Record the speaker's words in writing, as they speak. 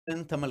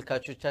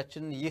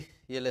ተመልካቾቻችን ይህ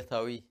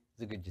የዕለታዊ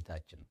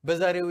ዝግጅታችን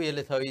በዛሬው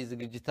የዕለታዊ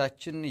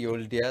ዝግጅታችን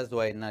የወልዲያ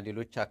ዝዋይና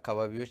ሌሎች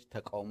አካባቢዎች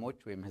ተቃውሞች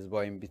ወይም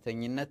ህዝባዊ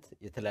እምቢተኝነት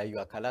የተለያዩ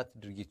አካላት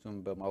ድርጊቱን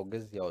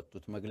በማውገዝ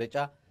ያወጡት መግለጫ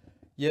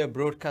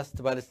የብሮድካስት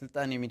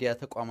ባለስልጣን የሚዲያ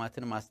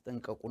ተቋማትን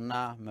ማስጠንቀቁና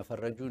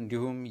መፈረጁ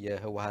እንዲሁም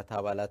የህወሓት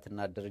አባላትና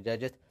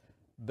አደረጃጀት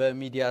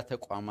በሚዲያ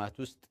ተቋማት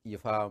ውስጥ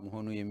ይፋ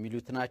መሆኑ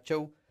የሚሉት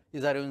ናቸው።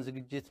 የዛሬውን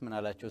ዝግጅት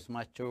ምናላቸው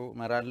ስማቸው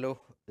መራለሁ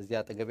እዚያ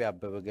አጠገቤ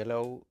አበበ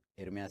ገላው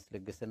ኤርሚያስ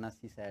ለገሰና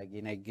ሲሳይ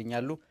አጌና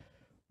ይገኛሉ።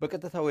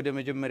 በቀጥታ ወደ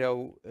መጀመሪያው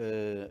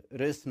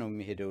ርዕስ ነው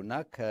የሚሄደውና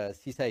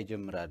ከሲሳይ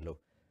ጀምራለሁ።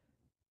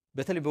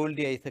 በተለይ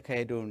በወልዲያ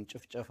የተካሄደውን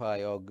ጭፍጨፋ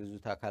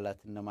ያወገዙት አካላት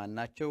እነማን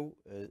ናቸው?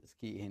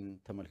 እስኪ ይሄን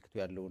ተመልክቶ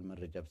ያለውን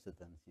መረጃ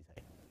በሰጠን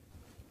ሲሳይ።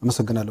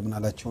 አመሰግናለሁ።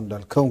 ምናላቸው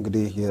እንዳልከው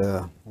እንግዲህ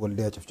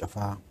የወልዲያ ጭፍጨፋ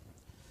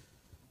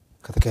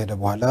ከተካሄደ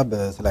በኋላ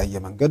በተለያየ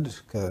መንገድ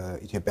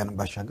ከኢትዮጵያን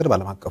ባሻገር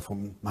ባለም አቀፉም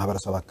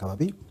ማህበረሰብ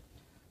አካባቢ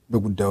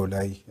በጉዳዩ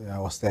ላይ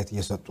አስተያየት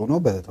እየሰጡ ነው።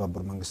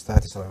 በተባበሩት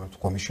መንግስታት የሰብአዊ መብት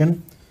ኮሚሽን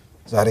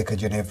ዛሬ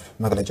ከጄኔቭ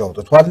መግለጫ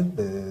አውጥቷል።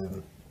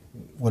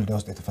 ወልዲያ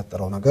ውስጥ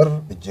የተፈጠረው ነገር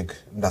እጅግ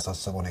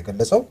እንዳሳሰበው ነው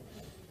የገለጸው።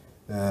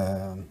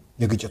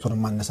 የግጭቱን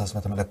ማነሳስ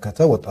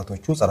በተመለከተ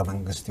ወጣቶቹ ጸረ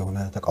መንግስት የሆነ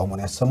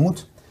ተቃውሞን ያሰሙት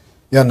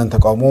ያንን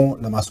ተቃውሞ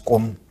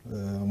ለማስቆም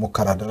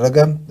ሙከራ አደረገ።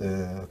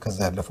 ከዛ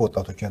ያለፈው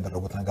ወጣቶቹ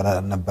ያደረጉት ነገር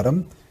አልነበረም።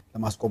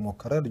 ለማስቆም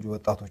ሞከረ። ልጅ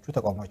ወጣቶቹ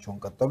ተቃውሟቸውን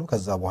ቀጠሉ።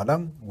 ከዛ በኋላ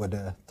ወደ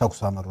ተኩስ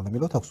አመሩ ነው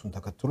የሚለው። ተኩሱን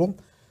ተከትሎ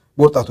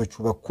በወጣቶቹ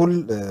በኩል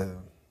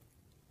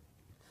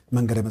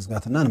መንገድ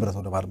መዝጋትና ንብረት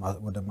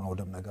ወደ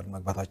ማውደም ነገር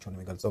መግባታቸው ነው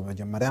የሚገልጸው።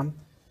 በመጀመሪያ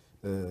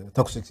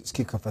ተኩስ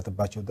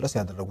እስኪከፈትባቸው ድረስ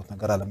ያደረጉት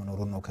ነገር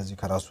አለመኖሩን ነው ከዚህ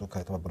ከራሱ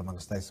ከተባበሩት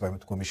መንግስታት የሰብአዊ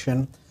መብት ኮሚሽን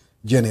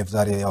ጄኔቭ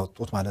ዛሬ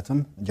ያወጡት ማለትም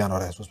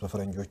ጃንዋሪ 23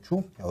 በፈረንጆቹ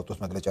ያወጡት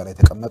መግለጫ ላይ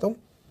ተቀመጠው።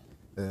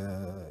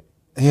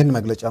 ይሄን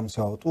መግለጫም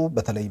ሲያወጡ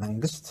በተለይ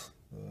መንግስት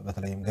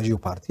በተለይም ገዢው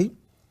ፓርቲ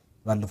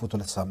ባለፉት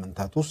 2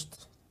 ሳምንታት ውስጥ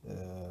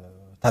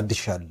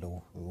ታድሻለሁ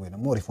ወይ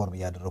ደግሞ ሪፎርም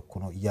ያደረኩ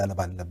ነው እያለ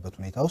ባለበት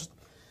ሁኔታ ውስጥ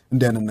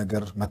እንዲያንን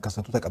ነገር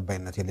መከሰቱ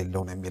ተቀባይነት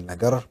የሌለው ነው የሚል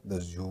ነገር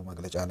በዚሁ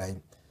መግለጫ ላይ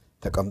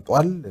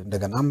ተቀምጧል።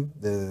 እንደገናም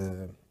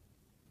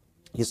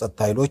የጸጥታ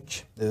ኃይሎች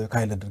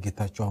ከኃይለ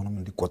ድርጊታቸው አሁንም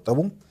እንዲቆጠቡ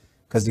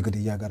ከዚህ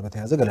ግድያ ጋር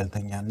በተያያዘ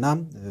ገለልተኛና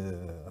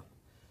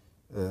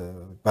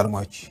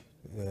ባለሙያዎች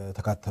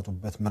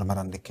ተካተቱበት ምርመራ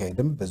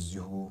እንዲካሄድም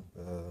በዚሁ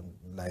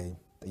ላይ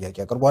ጥያቄ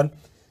አቅርቧል።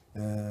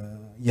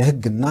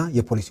 የህግና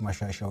የፖሊሲ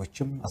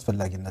ማሻሻያዎችም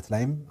አስፈላጊነት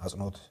ላይም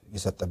አጽንኦት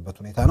የሰጠበት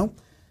ሁኔታ ነው።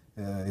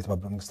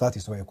 የተባበሩት መንግስታት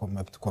የሰብአዊ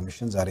መብት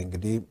ኮሚሽን ዛሬ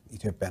እንግዲህ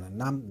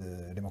ኢትዮጵያንና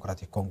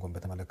ዲሞክራቲክ ኮንጎን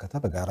በተመለከተ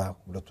በጋራ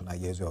ሁለቱን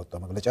አያይዞ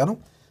ያወጣው መግለጫ ነው።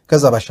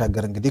 ከዛ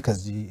ባሻገር እንግዲህ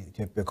ከዚህ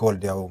ኢትዮጵያ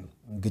ከወልዲያው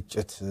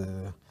ግጭት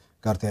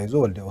ጋር ተያይዞ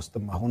ወልዲያ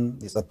ውስጥም አሁን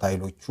የጸጥታ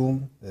ኃይሎቹ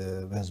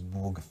በህዝቡ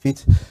ግፊት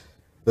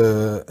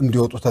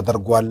እንዲወጡ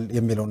ተደርጓል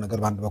የሚለው ነገር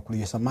በአንድ በኩል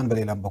እየሰማን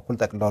በሌላም በኩል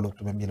ጠቅላላ ወጡ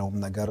በሚለው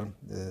ነገር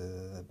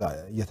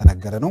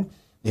እየተነገረ ነው።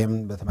 ይሄም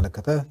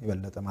በተመለከተ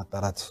የበለጠ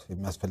ማጣራት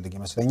የሚያስፈልግ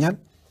ይመስለኛል።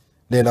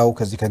 ሌላው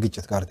ከዚህ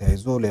ከግጭት ጋር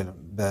ተያይዞ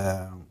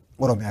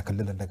በኦሮሚያ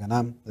ክልል እንደገና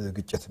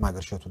ግጭት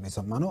ማገርሸቱን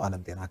የሰማነው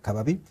ዓለም ጤና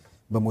አካባቢ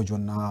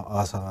በሞጆና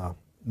አዋሳ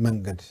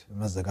መንገድ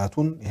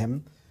መዘጋቱን ይሄም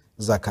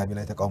እዛ አካባቢ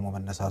ላይ ተቃውሞ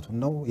መነሳቱን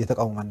ነው።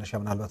 የተቃውሞ መነሻ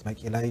ምናልባት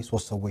መቂ ላይ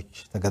 3 ሰዎች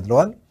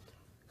ተገድለዋል።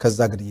 ከዛ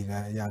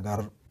ግድያ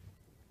ጋር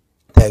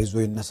ተያይዞ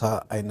ይነሳ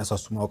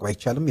አይነሳሱ ማወቅ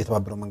አይቻልም።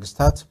 የተባበሩት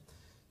መንግስታት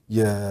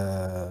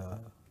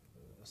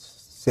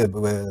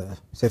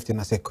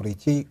የሴፍቲና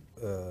ሴኩሪቲ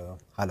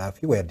ኃላፊ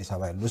ወይ አዲስ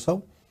አበባ ያሉ ሰው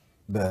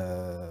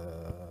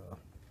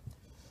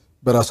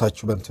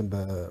በራሳቸው በእንትን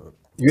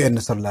በዩኤን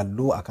ስር ላሉ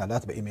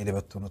አካላት በኢሜል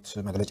የበተኑት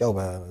መግለጫው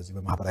በዚህ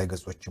በማህበራዊ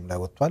ገጾችም ላይ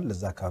ወጥቷል።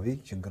 ለዛ አካባቢ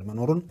ችግር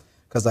መኖሩን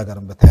ከዛ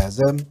ጋርም በተያያዘ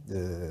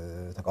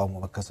ተቃውሞ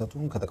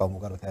መከሰቱን ከተቃውሞ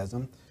ጋር በተያያዘ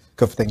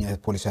ከፍተኛ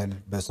ፖሊስ ኃይል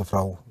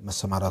በስፍራው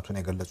መሰማራቱን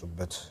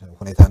የገለጹበት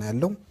ሁኔታ ነው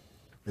ያለው።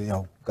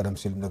 ያው ቀደም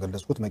ሲል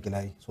እንደገለጽኩት መቂ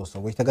ላይ 3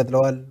 ሰዎች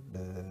ተገድለዋል።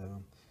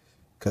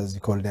 ከዚህ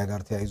ከወልዲያ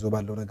ጋር ተያይዞ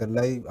ባለው ነገር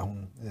ላይ አሁን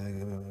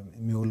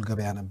የሚውል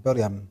ገበያ ነበር፣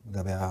 ያም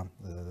ገበያ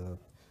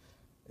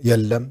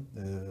የለም።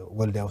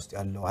 ወልዲያ ውስጥ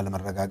ያለው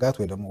አለመረጋጋት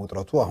ወይ ደግሞ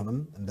ውጥረቱ አሁንም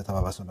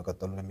እንደተባባሰ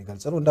መቀጠሉ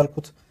የሚገልጽ ነው።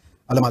 እንዳልኩት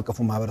ዓለም አቀፉ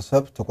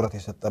ማህበረሰብ ትኩረት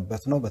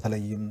የሰጠበት ነው።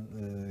 በተለይም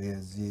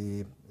የዚህ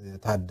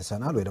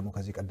ታድሰናል ወይ ደግሞ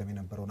ከዚህ ቀደም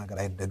የነበረው ነገር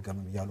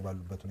አይደገምም ይያሉ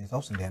ባሉበት ሁኔታ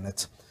ውስጥ እንዲህ አይነት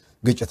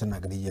ግጭትና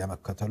ግድያ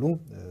መከተሉ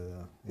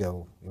ያው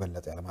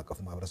የበለጠ ዓለም አቀፉ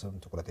ማህበረሰብ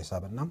ትኩረት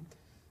የሳበና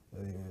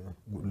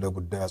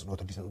ለጉዳዩ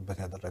አጽንኦት እንዲሰጡበት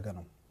ያደረገ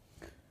ነው።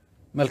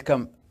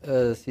 መልካም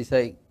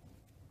ሲሳይ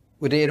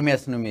ወደ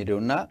ኤርሚያስ ነው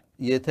የሚሄደውና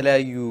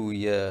የተለያዩ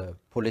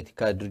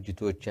የፖለቲካ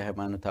ድርጅቶች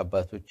የሃይማኖት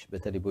አባቶች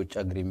በተለይ በውጭ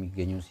ሀገር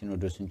የሚገኙ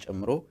ሲኖዶስን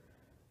ጨምሮ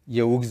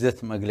የውግዘት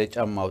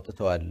መግለጫም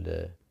አውጥተዋል።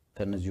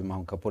 ከነዚህም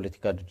አሁን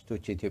ከፖለቲካ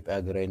ድርጅቶች የኢትዮጵያ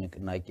ሀገራዊ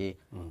ንቅናቄ፣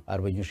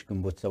 አርበኞች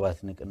ግንቦት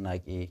 7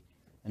 ንቅናቄ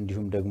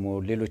እንዲሁም ደግሞ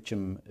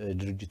ሌሎችም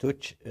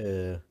ድርጅቶች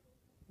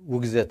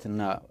ውግዘትና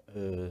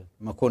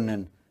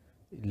መኮንን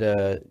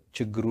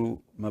ለችግሩ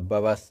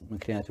መባባስ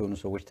ምክንያት የሆኑ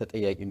ሰዎች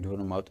ተጠያቂ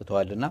እንዲሆኑ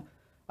አውጥተዋልና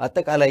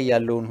አጠቃላይ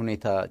ያለውን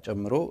ሁኔታ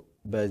ጨምሮ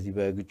በዚህ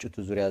በግጭቱ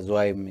ዙሪያ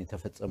ዘዋይም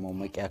የተፈጸመው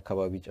መቂ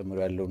አካባቢ ጨምሮ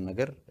ያለውን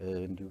ነገር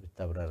እንዲሁ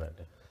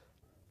ብታብራራለን።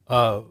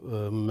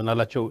 ምን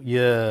አላቸው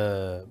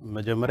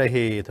የመጀመሪያ ይሄ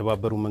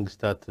የተባበሩ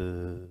መንግስታት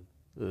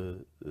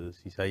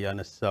ሲሳይ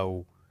ያነሳው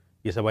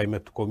የሰብአዊ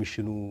መብት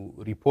ኮሚሽኑ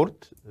ሪፖርት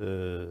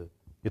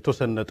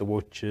የተወሰነ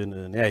ነጥቦችን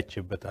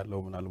ያይችበታለሁ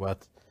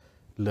ምናልባት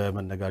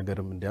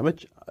ለመነጋገርም እንዲያመች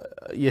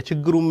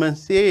የችግሩ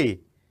መንስኤ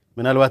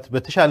ምናልባት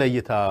በተሻለ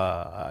እይታ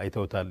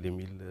አይተውታል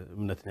የሚል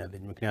እምነት ነው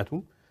ያለኝ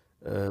ምክንያቱም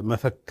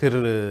መፈክር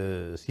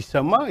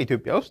ሲሰማ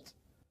ኢትዮጵያ ውስጥ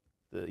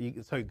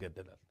ሰው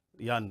ይገደላል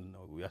ያን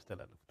ነው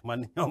ያስተላልፉት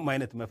ማንኛውም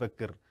አይነት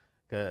መፈክር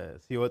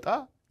ሲወጣ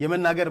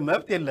የመናገር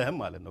መብት የለህም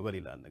ማለት ነው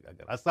በሌላ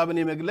አነጋገር ሐሳብን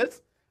የመግለጽ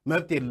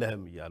መብት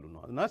የለህም ይያሉ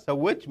ነው እና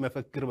ሰዎች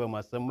መፈክር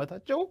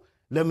በማሰማታቸው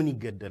ለምን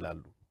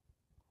ይገደላሉ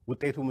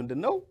ውጤቱ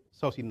ምንድነው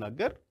ሰው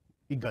ሲናገር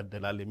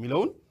ይገደላል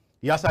የሚለውን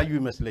ያሳዩ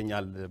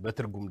ይመስለኛል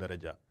በትርጉም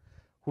ደረጃ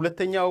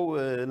ሁለተኛው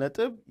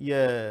ነጥብ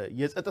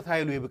የጸጥታ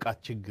ኃይሉ የብቃት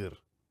ችግር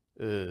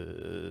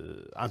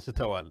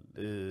አንስተዋል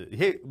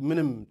ይሄ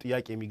ምንም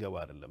ጥያቄ የሚገባ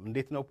አይደለም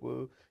እንዴት ነው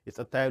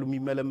የጸጥታ ኃይሉ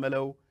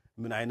የሚመለመለው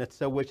ምን አይነት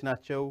ሰዎች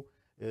ናቸው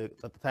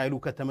ጸጥታ ኃይሉ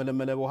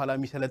ከተመለመለ በኋላ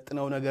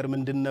የሚሰለጥነው ነገር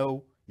ምንድነው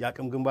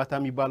ያቅም ግንባታ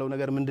የሚባለው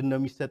ነገር ምንድነው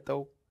የሚሰጠው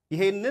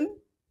ይሄንን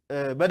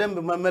በደንብ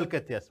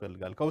መመልከት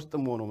ያስፈልጋል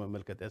ከውስጥም ሆኖ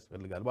መመልከት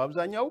ያስፈልጋል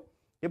በአብዛኛው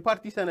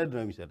የፓርቲ ሰነድ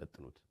ነው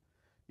የሚሰለጥኑት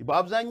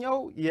በአብዛኛው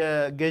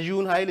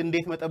የገዢውን ኃይል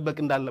እንዴት መጠበቅ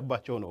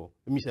እንዳለባቸው ነው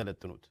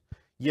የሚሰለጥኑት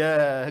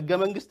የህገ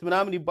መንግስት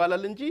ምናምን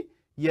ይባላል እንጂ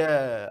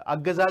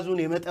የአገዛዙን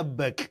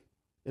የመጠበቅ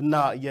እና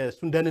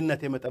የሱን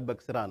ደህንነት የመጠበቅ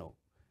ስራ ነው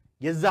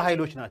የዛ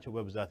ኃይሎች ናቸው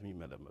በብዛት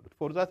የሚመለመሉት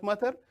ፎር ዛት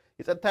ማተር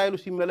የጸጥታ ኃይሉ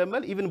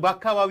ሲመለመል ኢቭን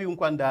በአካባቢው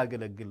እንኳን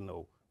እንዳያገለግል ነው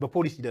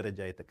በፖሊሲ ደረጃ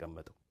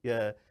የተቀመጠው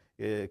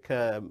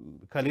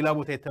ከሌላ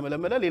ቦታ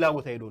የተመለመለ ሌላ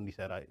ቦታ ሄዶ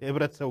እንዲሰራ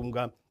ህብረተሰቡም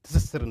ጋር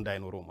ትስስር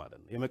እንዳይኖረው ማለት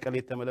ነው የመቀሌ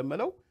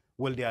የተመለመለው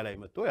ወልዲያ ላይ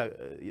መጥቶ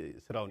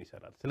ስራውን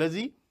ይሰራል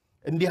ስለዚህ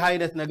እንዲህ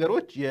አይነት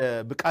ነገሮች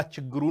የብቃት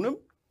ችግሩንም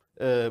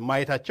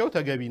ማየታቸው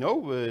ተገቢ ነው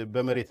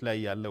በመሬት ላይ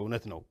ያለው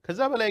እውነት ነው ከዛ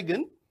በላይ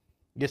ግን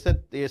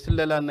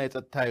የስለላና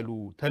የጸጥታ ኃይሉ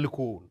ተልኮ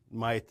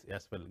ማየት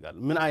ያስፈልጋል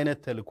ምን አይነት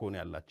ተልኮ ነው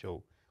ያላቸው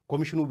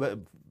ኮሚሽኑ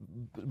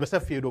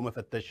በሰፊ ሄዶ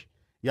መፈተሽ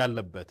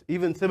ያለበት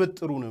ኢቭን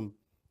ስብጥሩንም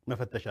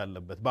መፈተሽ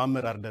ያለበት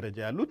በአመራር ደረጃ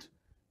ያሉት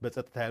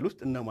በጸጥታ ኃይል ውስጥ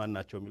እነማን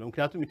ናቸው የሚለው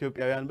ምክንያቱም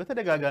ኢትዮጵያውያን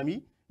በተደጋጋሚ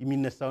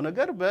የሚነሳው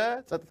ነገር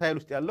በጸጥታ ኃይል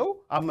ውስጥ ያለው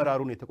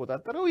አመራሩን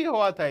የተቆጣጠረው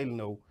የህዋት ኃይል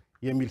ነው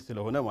የሚል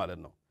ስለሆነ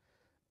ማለት ነው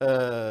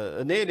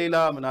እኔ ሌላ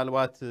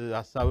ምናልባት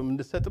ሐሳብም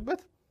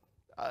እንድሰጥበት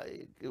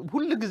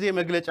ሁሉ ጊዜ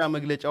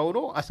መግለጫ ሆኖ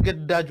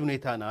አስገዳጅ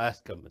ሁኔታን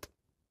አያስቀምጥ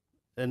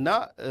እና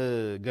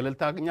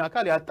ገለልተኛ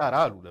አካል ያጣራ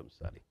አሉ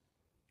ለምሳሌ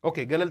ኦኬ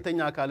ገለልተኛ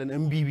አካልን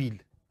እምቢቢል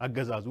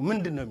አገዛዙ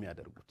ምንድነው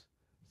የሚያደርጉት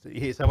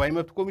ይሄ ሰብአዊ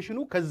መብት ኮሚሽኑ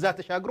ከዛ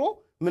ተሻግሮ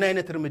ምን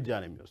አይነት እርምጃ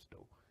ነው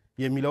የሚወስደው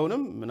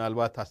የሚለውንም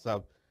ምናልባት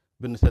ሐሳብ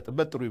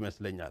ብንሰጥበት ጥሩ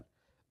ይመስለኛል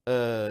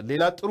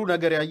ሌላ ጥሩ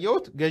ነገር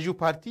ያየውት ገዢው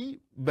ፓርቲ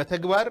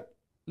በተግባር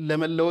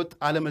ለመለወጥ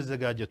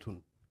አለመዘጋጀቱን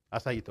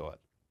አሳይተዋል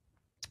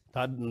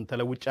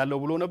ተለውጫለሁ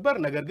ብሎ ነበር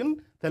ነገር ግን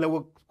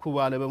ተለወቅኩ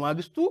ባለ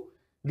በማግስቱ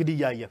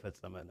ግድያ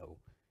እየፈጸመ ነው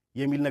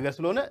የሚል ነገር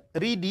ስለሆነ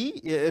ሪሊ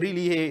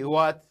ይሄ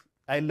ህዋት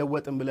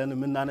አይለወጥም ብለን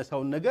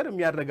የምናነሳውን ነገር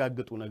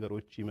የሚያረጋግጡ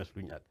ነገሮች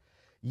ይመስሉኛል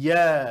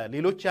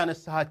የሌሎች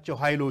ያነሳቸው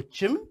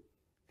ኃይሎችም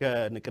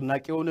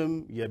ከንቅናቄውንም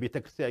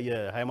የቤተክርስቲያን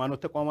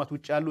የሃይማኖት ተቋማት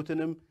ውጭ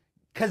ያሉትንም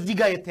ከዚህ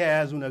ጋር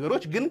የተያያዙ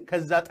ነገሮች ግን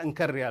ከዛ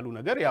ጠንከር ያሉ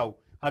ነገር ያው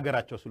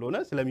ሀገራቸው ስለሆነ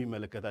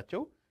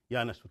ስለሚመለከታቸው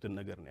ያነሱትን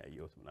ነገር ነው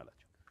ያየሁት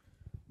ምናላቸው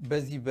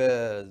በዚህ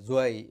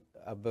በዝዋይ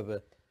አበበ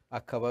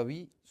አካባቢ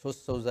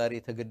 3 ሰው ዛሬ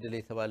ተገደለ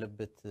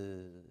የተባለበት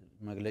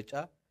መግለጫ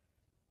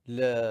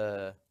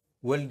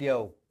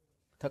ለወልዲያው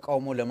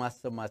ተቃውሞ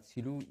ለማሰማት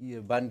ሲሉ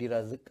ባንዲራ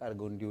ዝቅ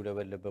አድርገው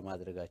እንዲውለበለብ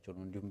በማድረጋቸው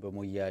ነው እንዲሁም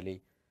በሞያሌ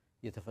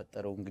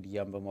የተፈጠረው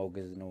እንግዲያም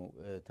በማውገዝ ነው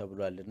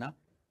ተብሏልና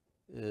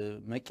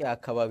መቂ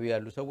አካባቢ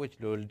ያሉ ሰዎች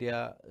ለወልዲያ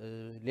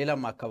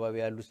ሌላም አካባቢ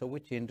ያሉ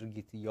ሰዎች ይህን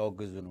ድርጊት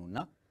ያወገዙ ነውና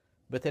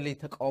በተለይ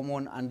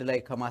ተቃውሞን አንድ ላይ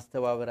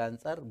ከማስተባበር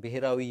አንፃር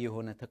ብሔራዊ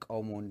የሆነ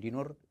ተቃውሞ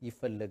እንዲኖር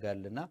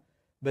ይፈልጋልና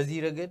በዚህ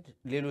ረገድ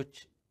ሌሎች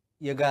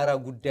የጋራ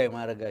ጉዳይ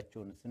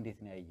ማረጋቸውንስ እንዴት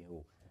ነው ያየው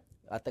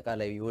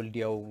አጠቃላይ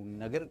የወልዲያው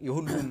ነገር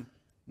የሁሉም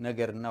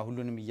ነገርና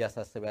ሁሉንም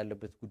ያሳሰበ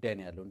ያለበት ጉዳይ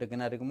ነው ያለው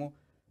እንደገና ደግሞ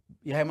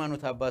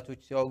የሃይማኖት አባቶች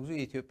ሲያወግዙ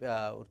የኢትዮጵያ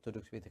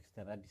ኦርቶዶክስ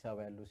ቤተክርስቲያን አዲስ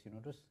አበባ ያለው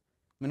ሲኖዶስ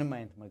ምንም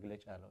አይነት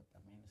መግለጫ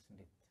አላወጣም አይነስ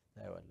እንዴት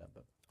ታይዋላበ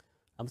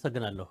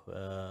አመሰግናለሁ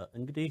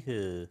እንግዲህ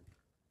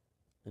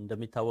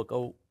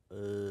እንደሚታወቀው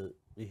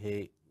ይሄ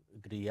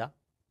ግድያ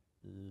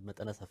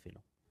መጠነ ሰፊ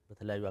ነው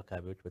በተለያዩ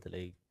አካባቢዎች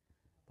በተለይ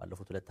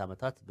ባለፉት 2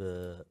 ዓመታት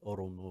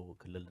በኦሮሞ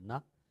ክልልና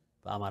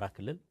በአማራ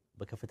ክልል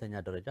በከፍተኛ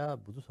ደረጃ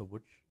ብዙ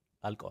ሰዎች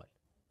አልቀዋል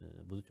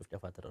ብዙ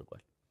ጭፍጨፋ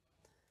ተደርጓል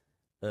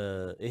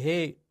ይሄ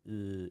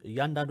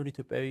እያንዳንዱን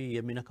ኢትዮጵያዊ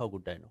የሚነካው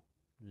ጉዳይ ነው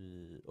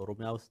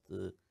ኦሮሚያ ውስጥ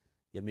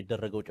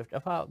የሚደረገው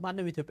ጭፍጨፋ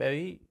ማንንም ኢትዮጵያዊ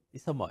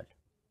ይሰማዋል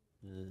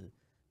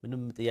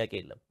ምንም ጥያቄ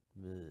የለም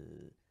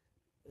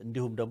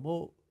እንዲሁም ደግሞ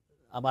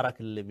አማራ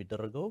ክልል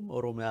የሚደረገው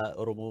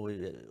ኦሮሞ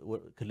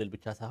ክልል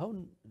ብቻ ሳይሆን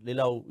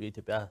ሌላው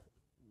የኢትዮጵያ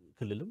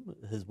ክልልም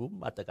ህዝቡም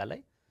አጠቃላይ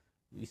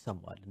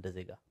ይሰማዋል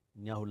እንደዜጋ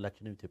እኛ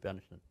ሁላችንም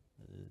ኢትዮጵያኖች ነን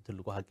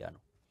ትልቁ ሀቂያ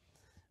ነው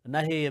እና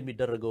ይሄ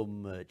የሚደረገው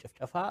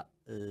ጭፍጨፋ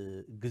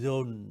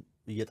ጊዜውን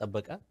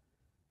እየጠበቀ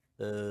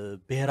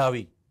ብሔራዊ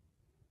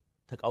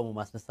ተቃውሞ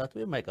ማስነሳቱ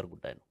የማይቀር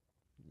ጉዳይ ነው።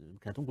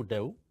 ምክንያቱም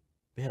ጉዳዩ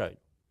ብሔራዊ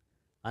ነው።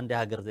 አንድ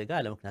የሀገር ዜጋ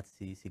ያለ ምክንያት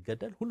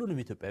ሲገደል ሁሉንም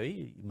ኢትዮጵያዊ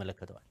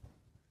ይመለከተዋል።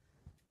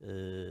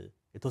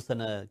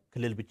 የተወሰነ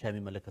ክልል ብቻ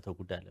የሚመለከተው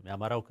ጉዳይ አይደለም።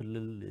 የአማራው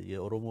ክልል፣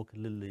 የኦሮሞ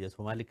ክልል፣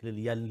 የሶማሌ ክልል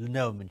እያልን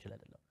ልናየው የምንችል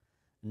አይደለም።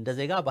 እንደ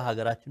ዜጋ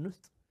በሀገራችን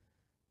ውስጥ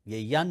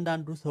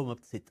የእያንዳንዱ ሰው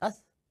መብት ሲጣስ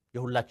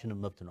የሁላችንም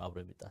መብት ነው አብሮ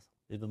የሚጣሰው።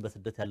 ኢቭን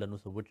በስደት ያለነው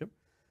ሰዎችም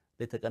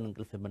ለተቀን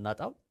እንቅልፍ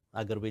የምናጣው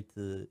አገር ቤት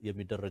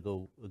የሚደረገው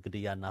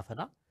ግድያና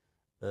አፈና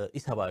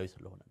ኢሰብአዊ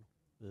ስለሆነ ነው።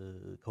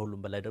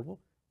 ከሁሉም በላይ ደግሞ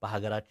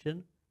በሀገራችን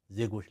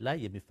ዜጎች ላይ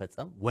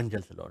የሚፈጸም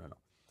ወንጀል ስለሆነ ነው።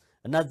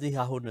 እና እዚህ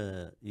አሁን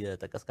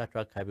የጠቀስካቸው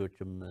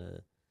አካባቢዎችም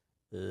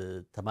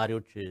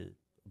ተማሪዎች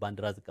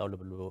ባንዲራ ዝቅ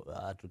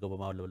አድርገው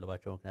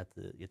በማውለብለባቸው ምክንያት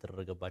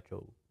የተደረገባቸው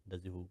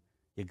እንደዚሁ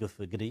የግፍ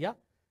ግድያ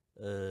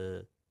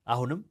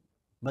አሁንም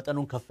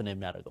መጠኑን ከፍ ነው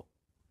የሚያደርገው።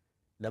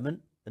 ለምን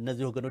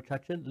እነዚህ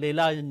ወገኖቻችን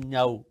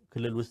ሌላኛው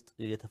ክልል ውስጥ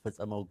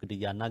የተፈጸመው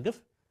ግድያና ግፍ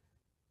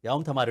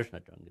ያውም ተማሪዎች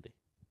ናቸው እንግዲህ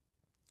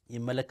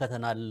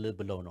ይመለከተናል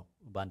ብለው ነው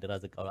ባንዲራ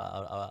ዝቅ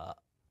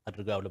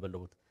አድርገው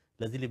ያውለበለቡት።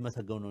 ለዚህ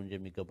ሊመሰገኑ ነው እንጂ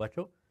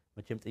የሚገባቸው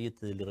መቼም ጥይት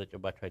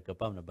ሊረጭባቸው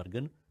አይገባም ነበር።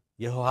 ግን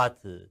የህወሓት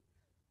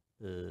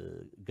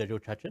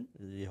ገዢዎቻችን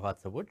የህወሓት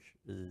ሰዎች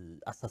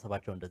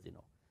አስተሳሰባቸው እንደዚህ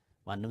ነው።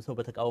 ማንም ሰው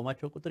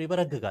በተቃወማቸው ቁጥር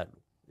ይበረግጋሉ።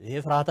 ይሄ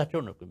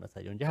ፍርሃታቸውን ነው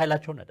የሚያሳየው እንጂ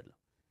ኃይላቸውን አይደለም።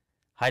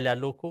 ኃይል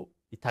ያለው እኮ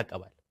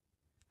ይታቀባል፣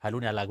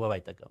 ኃይሉን ያለ አግባብ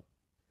አይጠቀምም።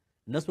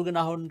 እነሱ ግን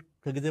አሁን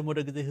ከጊዜም ወደ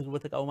ጊዜ ህዝቡ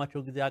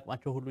በተቃወማቸው ጊዜ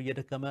አቅማቸው ሁሉ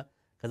እየደከመ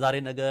ከዛሬ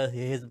ነገ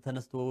ይሄ ህዝብ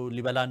ተነስቶ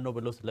ሊበላን ነው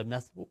ብለው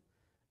ስለሚያስቡ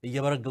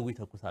እየበረገጉ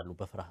ይተኩሳሉ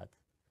በፍርሃት።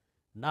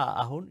 እና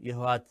አሁን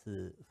የህወሓት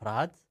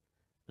ፍርሃት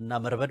እና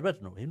መርበድበድ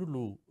ነው ይሄን ሁሉ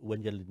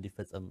ወንጀል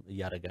እንዲፈጸም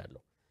እያደረገ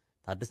ያለው።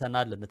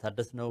 ታድሰናል፣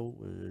 ልንታደስ ነው፣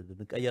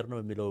 ልንቀየር ነው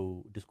የሚለው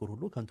ዲስኩር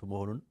ሁሉ ከንቱ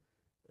መሆኑን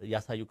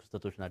ያሳዩ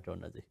ክስተቶች ናቸው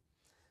እነዚህ።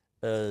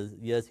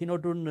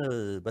 የሲኖዱን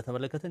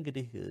በተመለከተ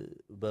እንግዲህ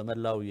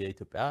በመላው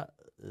የኢትዮጵያ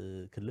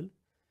ክልል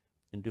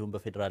እንዲሁም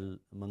በፌደራል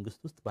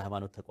መንግስት ውስጥ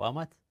በሃይማኖት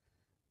ተቋማት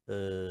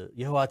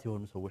የህወሓት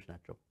የሆኑ ሰዎች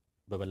ናቸው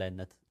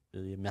በበላይነት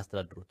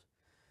የሚያስተዳድሩት።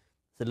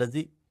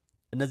 ስለዚህ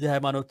እነዚህ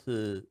ሃይማኖት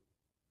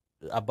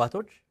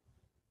አባቶች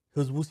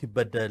ህዝቡ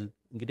ሲበደል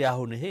እንግዲህ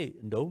አሁን ይሄ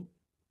እንደውም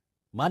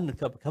ማን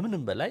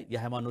ከምንም በላይ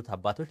የሃይማኖት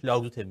አባቶች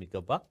ሊያወግዙት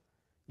የሚገባ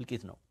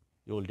እልቂት ነው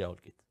የወልዲያው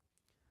እልቂት።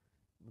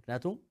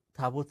 ምክንያቱም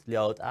ታቦት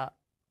ሊያወጣ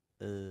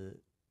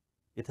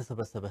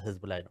የተሰበሰበ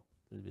ህዝብ ላይ ነው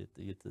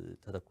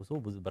ተተኩሶ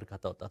ብዙ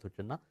በርካታ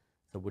ወጣቶችና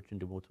ሰዎች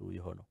እንዲሞቱ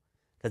የሆነው።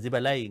 ከዚህ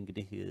በላይ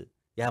እንግዲህ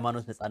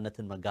የሃይማኖት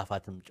ነፃነትን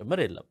መጋፋትም ጭምር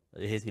የለም።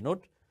 ይሄ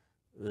ሲኖድ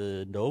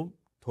እንደውም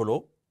ቶሎ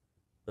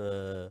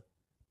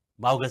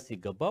ማውገዝ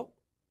ሲገባው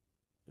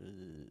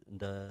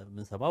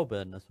እንደምንሰማው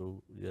በእነሱ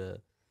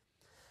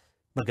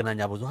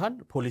የመገናኛ ብዙሃን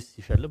ፖሊስ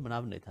ሲሸልም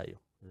ምናምን ነው የታየው።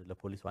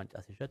 ለፖሊስ ዋንጫ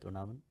ሲሸጥ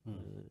ምናምን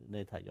ነው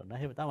የታየው። እና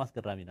ይሄ በጣም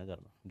አስገራሚ ነገር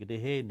ነው። እንግዲህ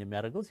ይሄ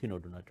የሚያደርገው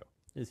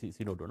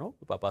ሲኖዱ ነው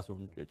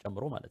ጳጳሱን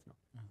ጨምሮ ማለት ነው።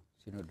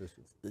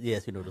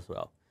 ሲኖዶሱ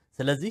ያው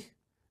ስለዚህ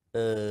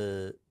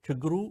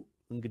ችግሩ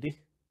እንግዲህ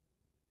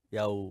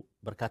ያው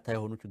በርካታ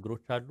የሆኑ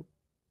ችግሮች አሉ።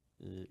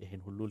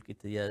 ይሄን ሁሉ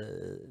እልቂት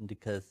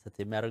እንዲከሰት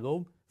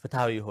የሚያደርገውም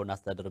ፍትሃዊ የሆነ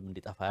አስተዳደርም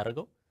እንዲጠፋ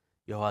ያደርገው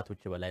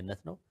የህወሓቶች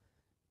የበላይነት ነው።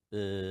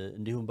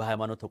 እንዲሁም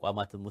በሃይማኖት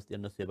ተቋማትም ውስጥ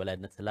የነሱ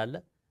የበላይነት ስላለ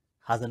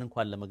ሀዘን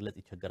እንኳን ለመግለጽ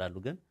ይቸገራሉ።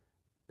 ግን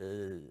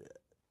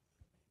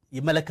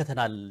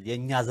ይመለከተናል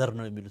የኛ ዘር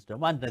ነው የሚሉት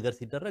ደግሞ አንድ ነገር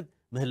ሲደረግ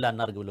ምህላ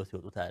እናርግ ብለው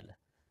ሲወጡ ታያለ።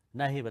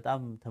 እና ይሄ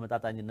በጣም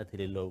ተመጣጣኝነት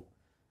የሌለው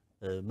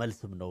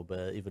መልስም ነው።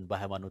 በኢቭን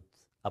በሃይማኖት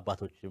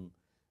አባቶችም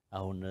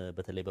አሁን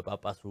በተለይ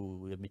በጳጳሱ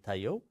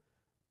የሚታየው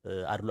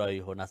አድሏዊ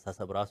የሆነ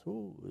አስተሳሰብ ራሱ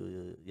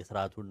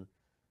የሥርዓቱን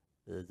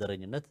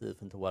ዘረኝነት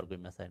ፍንትው አድርጎ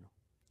የሚያሳይ ነው።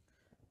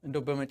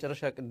 እንደው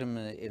በመጨረሻ ቅድም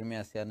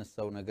ኤርሚያስ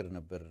ያነሳው ነገር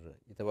ነበር።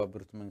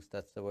 የተባበሩት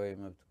መንግስታት ሰብአዊ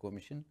መብት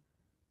ኮሚሽን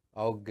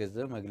አወገዘ፣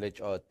 መግለጫ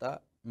ወጣ።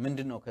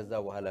 ምንድነው ከዛ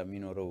በኋላ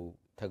የሚኖረው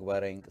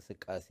ተግባራዊ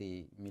እንቅስቃሴ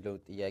የሚለው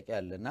ጥያቄ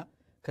አለና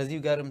ከዚህ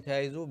ጋርም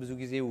ተያይዞ ብዙ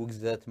ጊዜ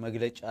ውግዘት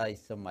መግለጫ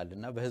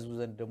ይሰማልና በህዝቡ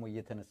ዘንድ ደግሞ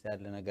እየተነሳ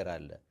ያለ ነገር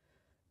አለ።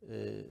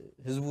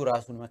 ህዝቡ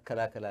ራሱን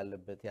መከላከል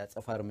አለበት፣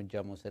 ያጸፋ እርምጃ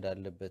መውሰድ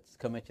አለበት።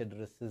 እስከመቼ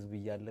ድረስ ህዝብ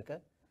እያለቀ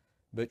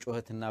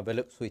በጩኸትና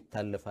በለቅሶ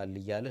ይታለፋል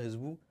እያለ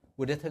ህዝቡ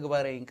ወደ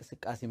ተግባራዊ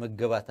እንቅስቃሴ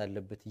መገባት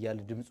አለበት እያለ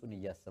ድምጹን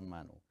እያሰማ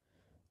ነው።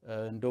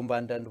 እንደውም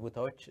በአንዳንድ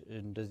ቦታዎች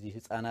እንደዚህ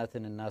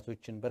ህፃናትን፣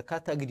 እናቶችን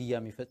በርካታ ግድያ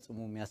የሚፈጽሙ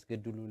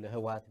የሚያስገድሉ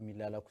ለህወሓት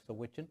የሚላላኩ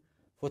ሰዎችን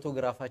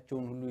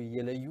ፎቶግራፋቸውን ሁሉ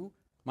እየለዩ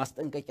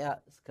ማስጠንቀቂያ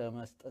እስከ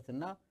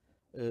መስጠትና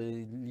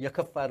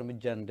የከፋ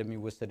እርምጃ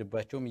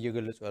እንደሚወሰድባቸውም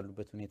እየገለጹ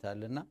ያሉበት ሁኔታ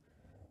አለና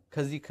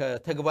ከዚህ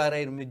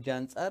ከተግባራዊ እርምጃ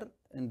አንፃር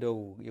እንደው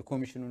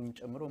የኮሚሽኑንም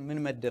ጨምሮ ምን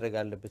መደረግ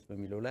አለበት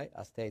በሚለው ላይ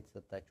አስተያየት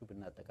ሰጣችሁ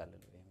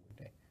ብናጠቃልለው ይሄን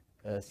ጉዳይ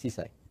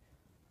ሲሳይ።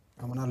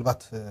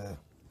 ምናልባት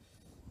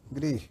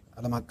እንግዲህ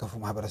ዓለም አቀፉ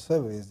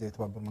ማህበረሰብ የዚህ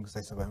የተባበሩት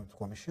መንግስታት ሰብአዊ መብት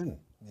ኮሚሽን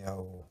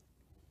ያው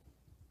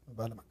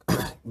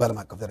በዓለም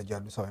አቀፍ ደረጃ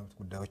ያሉ ሰብአዊ መብት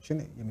ጉዳዮችን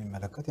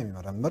የሚመለከት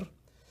የሚመረምር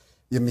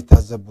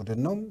የሚታዘብ ቡድን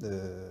ነው።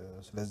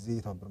 ስለዚህ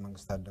የተባበሩት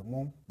መንግስታት ደግሞ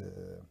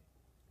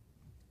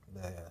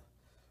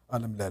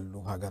በዓለም ላይ ያሉ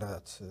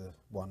ሀገራት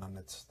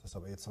በዋናነት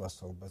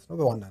የተሰባሰቡበት ነው።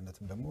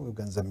 በዋናነትም ደግሞ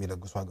ገንዘብ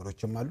የሚለግሱ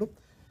ሀገሮችም አሉ።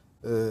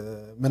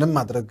 ምንም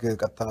ማድረግ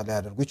ቀጥታ ላይ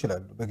ያደርጉ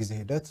ይችላሉ በጊዜ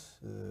ሂደት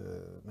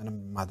ምንም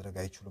ማድረግ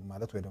አይችሉም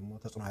ማለት ወይ ደግሞ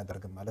ተጽዕኖ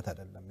ያደርግም ማለት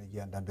አይደለም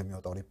እያንዳንዱ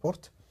የሚወጣው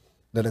ሪፖርት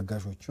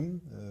ለለጋሾችም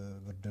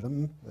ብድርም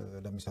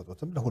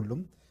ለሚሰጡትም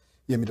ለሁሉም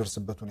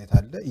የሚደርስበት ሁኔታ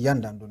አለ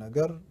እያንዳንዱ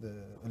ነገር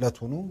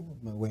እለቱኑ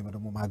ወይም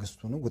ደግሞ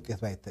ማግስቱኑ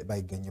ውጤት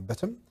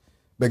ባይገኝበትም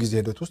በጊዜ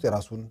ሂደት ውስጥ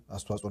የራሱን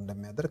አስተዋጽኦ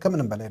እንደሚያደርግ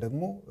ከምንም በላይ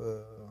ደግሞ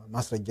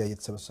ማስረጃ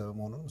እየተሰበሰበ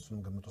መሆኑን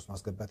እሱንም ግምት ውስጥ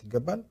ማስገባት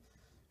ይገባል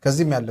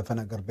ከዚህም ያለፈ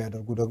ነገር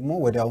ቢያደርጉ ደግሞ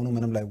ወዲያውኑ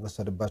ምንም ላይ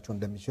ወሰድባቸው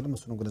እንደሚችልም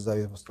እሱንም ግንዛቤ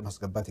ውስጥ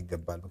ማስገባት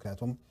ይገባል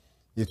ምክንያቱም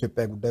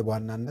የኢትዮጵያ ጉዳይ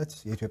በዋናነት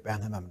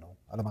የኢትዮጵያን ህመም ነው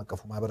ዓለም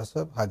አቀፉ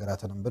ማህበረሰብ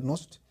ሀገራትንም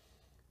ብንወስድ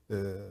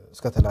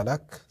እስከ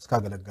ተላላክ እስከ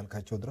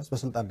አገለገልካቸው ድረስ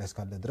በስልጣን ላይ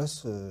እስካለ ድረስ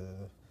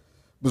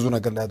ብዙ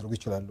ነገር ላይ ያድርጉ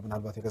ይችላሉ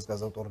ምናልባት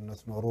የቀዝቃዛው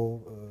ጦርነት ኖሮ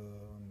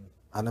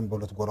ዓለም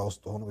በሁለት ጎራ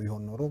ውስጥ ሆኖ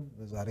ይሆን ኖሮ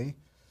ዛሬ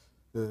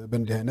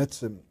በእንዲህ አይነት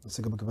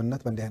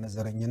ስግብግብነት በእንዲህ አይነት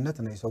ዘረኝነት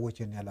እና የሰዎች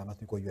የኛ ዓላማት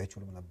ሊቆዩ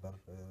አይችሉም ነበር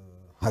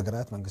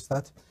ሀገራት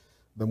መንግስታት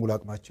በሙሉ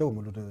አቅማቸው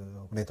ሙሉ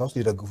ሁኔታ ውስጥ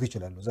ሊደግፉ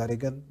ይችላሉ ዛሬ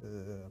ግን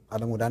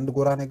ዓለም ወደ አንድ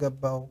ጎራ ነው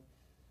የገባው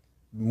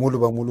ሙሉ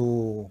በሙሉ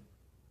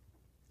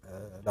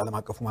ለዓለም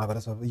አቀፉ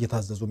ማህበረሰብ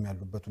እየታዘዙም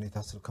ያሉበት ሁኔታ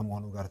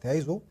ከመሆኑ ጋር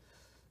ተያይዞ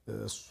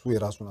እሱ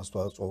የራሱን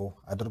አስተዋጽኦ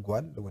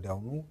አድርጓል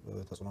ወዲያውኑ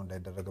ተጽዕኖ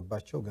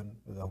እንዳይደረግባቸው ግን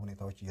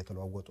ሁኔታዎች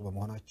እየተለዋወጡ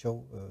በመሆናቸው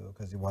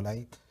ከዚህ በኋላ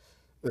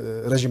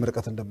ረጅም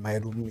ርቀት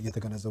እንደማይሄዱም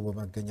እየተገነዘቡ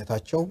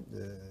በመገኘታቸው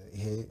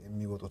ይሄ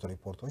የሚወጡት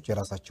ሪፖርቶች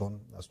የራሳቸውን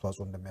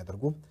አስተዋጽኦ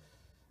እንደሚያደርጉ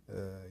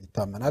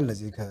ይታመናል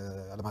ለዚህ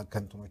ከዓለም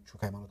አቀፍ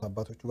ከሃይማኖት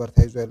አባቶቹ ጋር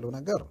ተያይዞ ያለው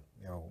ነገር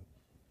ያው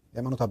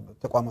የሃይማኖት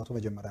ተቋማቱ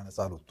መጀመሪያ ነፃ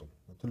አልወጡም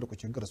ትልቁ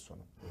ችግር እሱ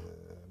ነው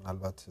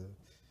ምናልባት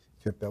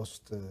ኢትዮጵያ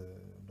ውስጥ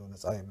እንደው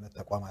ነፃ የእምነት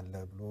ተቋም አለ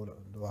ብሎ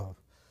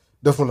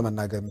ደፍሮ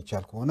ለመናገር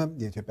የሚቻል ከሆነ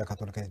የኢትዮጵያ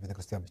ካቶሊካዊት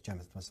ቤተክርስቲያን ብቻ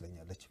ነው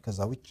ትመስለኛለች ከዛ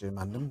ውጭ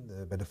ማንም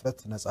በድፍረት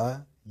ነፃ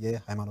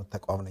የሃይማኖት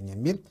ተቋም ነኝ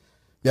የሚል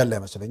ያለ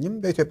አይመስለኝም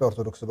በኢትዮጵያ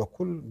ኦርቶዶክስ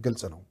በኩል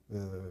ግልጽ ነው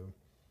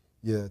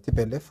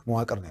የቲፒኤልኤፍ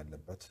መዋቅር ነው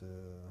ያለበት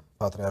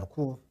ፓትሪያርኩ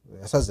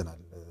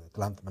ያሳዝናል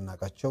ትላንት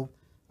መናቃቸው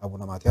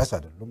አቡነ ማቲያስ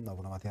አይደሉም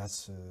አቡነ ማቲያስ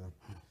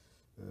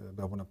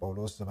በአቡነ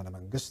ጳውሎስ ዘመነ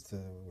መንግስት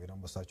ወይ ደግሞ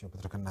በሳቸው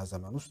ፕትርክና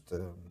ዘመን ውስጥ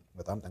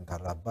በጣም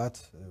ጠንካራ አባት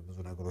ብዙ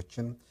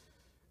ነገሮችን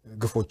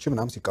ግፎችም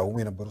ምናምን ሲቃወሙ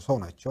የነበሩ ሰው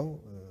ናቸው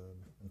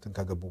እንትን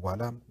ከገቡ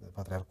በኋላ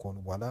ፓትሪያርክ ሆኑ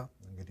በኋላ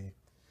እንግዲህ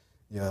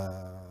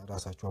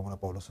የራሳቸው አቡነ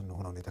ጳውሎስ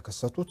ሆነው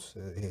የተከሰቱት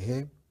ይሄ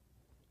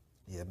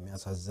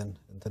የሚያሳዝን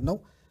እንትን ነው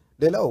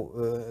ሌላው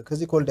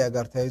ከዚህ ኮልዲያ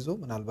ጋር ተያይዞ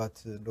ምናልባት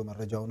እንደው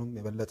መረጃውንም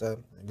የበለጠ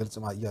ግልጽ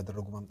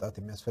ያደረጉ ማምጣት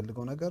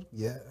የሚያስፈልገው ነገር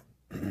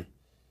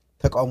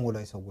ተቃውሞ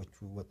ላይ ሰዎቹ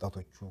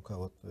ወጣቶቹ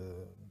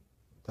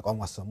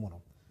ተቃውሞ አሰሙ ነው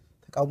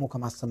ተቃውሞ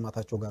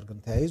ከማሰማታቸው ጋር ግን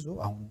ተያይዞ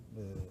አሁን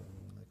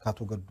ካቶ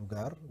ገዱ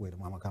ጋር ወይ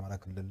ደግሞ አማራ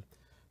ክልል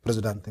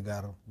ፕሬዝዳንት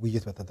ጋር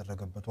ውይይት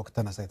በተደረገበት ወቅት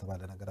ተነሳ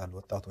የተባለ ነገር አለ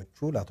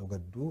ወጣቶቹ ላቶ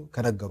ገዱ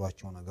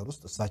ከነገሯቸው ነገር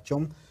ውስጥ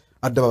እሳቸውም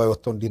አደባባይ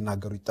ወጥተው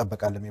እንዲናገሩ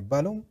ይጠበቃል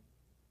የሚባለው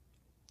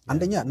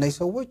አንደኛ እነዚህ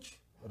ሰዎች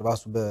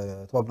ራሱ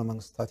በተባበሩት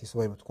መንግስታት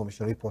የሰብአዊ መብት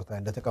ኮሚሽን ሪፖርት ላይ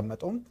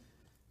እንደተቀመጠው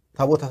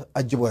ታቦት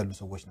አጅበው ያሉ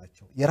ሰዎች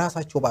ናቸው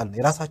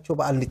የራሳቸው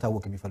በዓል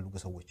እንዲታወቅ የሚፈልጉ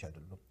ሰዎች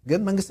አይደሉም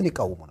ግን መንግስትን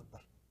ይቃወሙ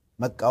ነበር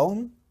መቃወም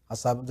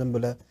ሐሳብ ዝም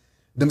ብለ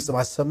ድምጽ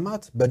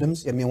ማሰማት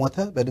በድምጽ የሚሞተ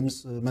በድምጽ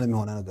ምንም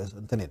የሆነ ነገር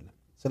እንትን የለም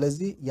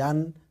ስለዚህ ያን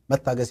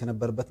መታገስ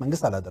የነበረበት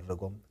መንግስት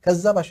አላደረገውም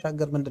ከዛ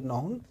ባሻገር ምንድነው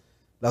አሁን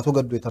ላቶ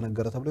ገዱ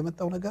የተነገረ ተብሎ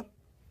የመጣው ነገር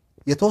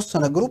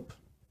የተወሰነ ግሩፕ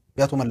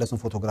ያቶ መለስን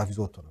ፎቶግራፍ ይዞ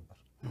ወጥቶ ነበር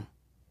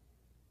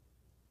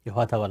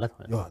የዋታ ባላት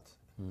ማለት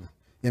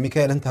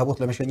የሚካኤልን ታቦት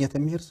ለመሸኘት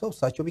የሚሄድ ሰው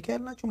እሳቸው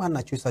ሚካኤል ናቸው ማን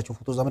ናቸው የእሳቸው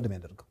ፎቶ ዘመድ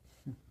የሚያደርገው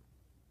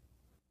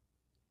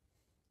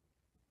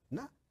እና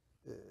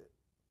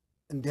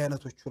እንዲህ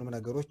አይነቶቹንም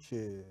ነገሮች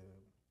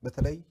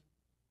በተለይ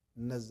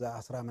እነዛ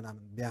 10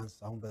 ምናምን ቢያንስ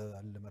አሁን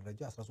ባለ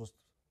መረጃ 13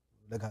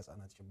 ለጋ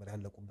ህፃናት ጭምር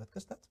ያለቁበት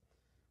ክስተት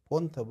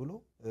ሆን ተብሎ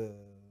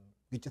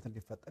ግጭት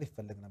እንዲፈጠር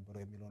ይፈልግ ነበር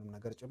የሚለውንም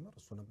ነገር ጭምር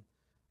እሱንም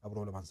አብሮ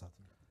ለማንሳት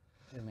ነው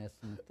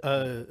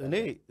እኔ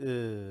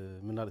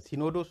ምናልባት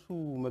ሲኖዶሱ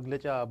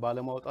መግለጫ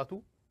ባለማውጣቱ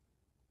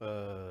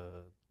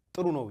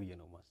ጥሩ ነው ብዬ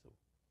ነው ማስበው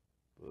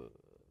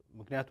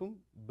ምክንያቱም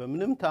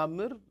በምንም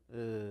ታምር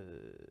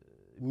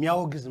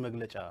የሚያወግዝ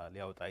መግለጫ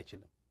ሊያወጣ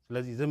አይችልም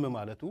ስለዚህ ዝም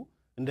ማለቱ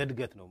እንደ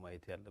ድገት ነው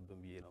ማየት ያለብን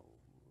ብዬ ነው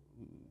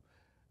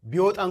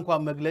ቢወጣ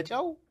እንኳን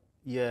መግለጫው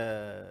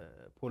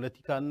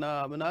የፖለቲካና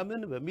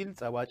ምናምን በሚል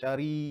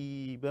ጸባጫሪ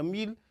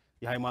በሚል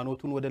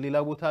የሃይማኖቱን ወደ ሌላ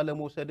ቦታ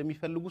ለመውሰድ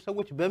የሚፈልጉ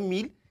ሰዎች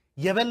በሚል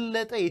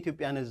የበለጠ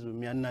የኢትዮጵያን ህዝብ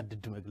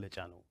የሚያናድድ መግለጫ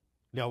ነው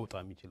ሊያወጣ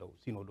የሚችለው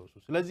ሲኖዶሱ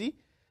ስለዚህ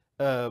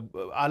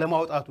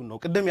አለማውጣቱን ነው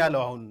ቅድም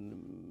ያለው አሁን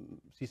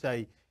ሲሳይ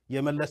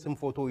የመለስም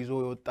ፎቶ ይዞ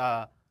የወጣ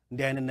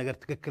እንዲህ አይነት ነገር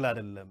ትክክል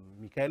አይደለም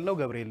ሚካኤል ነው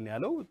ገብርኤል ነው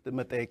ያለው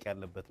መጠየቅ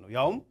ያለበት ነው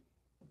ያውም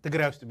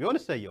ትግራይ ውስጥ ቢሆን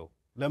እሰየው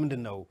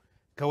ለምንድነው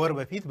ከወር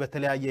በፊት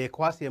በተለያየ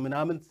የኳስ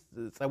የምናምን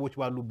ጸቦች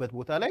ባሉበት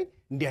ቦታ ላይ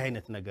እንዲህ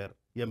አይነት ነገር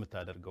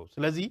የምታደርገው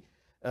ስለዚህ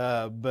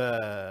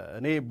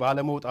በእኔ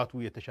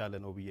ባለመውጣቱ የተሻለ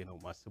ነው ብዬ ነው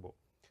ማስበው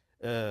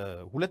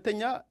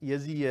ሁለተኛ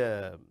የዚህ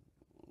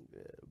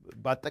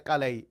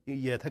በአጠቃላይ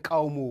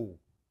የተቃውሞ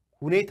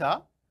ሁኔታ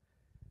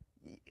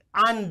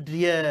አንድ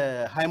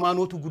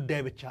የሃይማኖቱ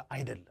ጉዳይ ብቻ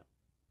አይደለም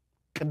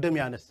ቅድም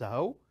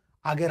ያነሳው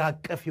አገር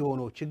አቀፍ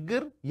የሆነው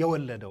ችግር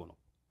የወለደው ነው።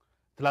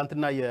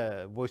 ትላንትና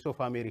የቮይስ ኦፍ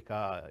አሜሪካ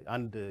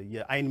አንድ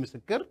የአይን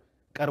ምስክር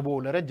ቀርቦ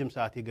ለረጅም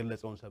ሰዓት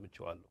የገለጸውን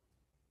ሰምቼዋለሁ።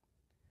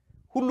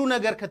 ሁሉ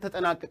ነገር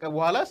ከተጠናቀቀ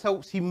በኋላ ሰው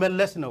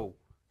ሲመለስ ነው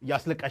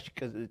ያስለቃሽ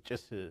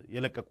ጭስ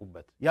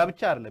የለቀቁበት። ያ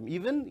ብቻ አይደለም፣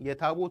 ኢቭን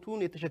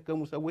የታቦቱን የተሸከሙ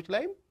ሰዎች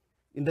ላይም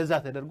እንደዛ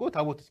ተደርጎ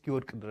ታቦት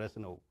እስኪወድቅ ድረስ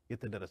ነው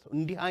የተደረሰው።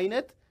 እንዲህ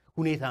አይነት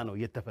ሁኔታ ነው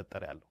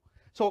እየተፈጠረ ያለው።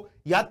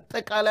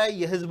 ያጠቃላይ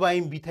የህዝባዊ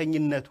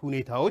ቢተኝነት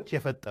ሁኔታዎች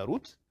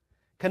የፈጠሩት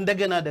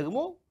ከእንደገና ደግሞ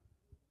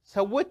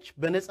ሰዎች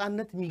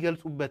በነፃነት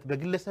የሚገልጹበት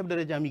በግለሰብ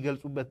ደረጃ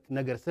የሚገልጹበት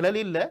ነገር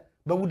ስለሌለ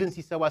በቡድን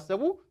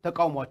ሲሰባሰቡ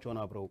ተቃውሟቸውን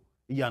አብረው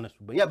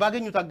እያነሱበት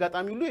ባገኙት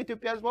አጋጣሚ ሁሉ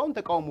የኢትዮጵያ ህዝባውን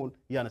ተቃውሞን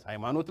እያነሳ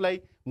ሃይማኖት ላይ፣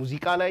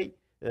 ሙዚቃ ላይ፣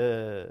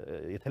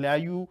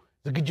 የተለያዩ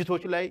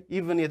ዝግጅቶች ላይ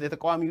ኢቭን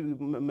የተቃዋሚ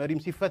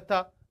መሪም ሲፈታ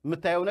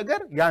የምታየው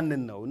ነገር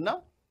ያንን ነው እና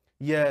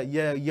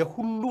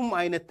የሁሉም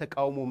አይነት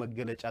ተቃውሞ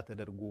መገለጫ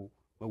ተደርጎ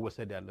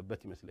መወሰድ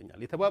ያለበት ይመስለኛል።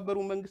 የተባበሩ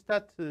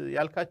መንግስታት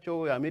ያልካቸው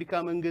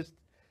የአሜሪካ መንግስት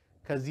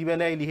ከዚህ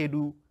በላይ ሊሄዱ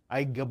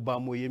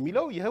አይገባም ወይ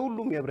የሚለው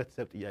የሁሉም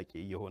የህብረተሰብ ጥያቄ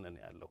እየሆነ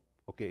ነው ያለው።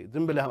 ኦኬ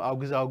ዝም ብለህ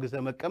አውግዘ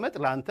መቀመጥ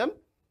ለአንተም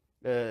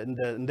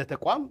እንደ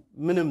ተቋም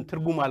ምንም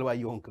ትርጉም አልባ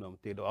እየሆንክ ነው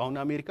የምትሄደው። አሁን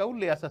አሜሪካ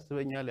ሁሌ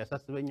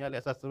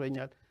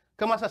ያሳስበኛል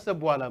ከማሳሰብ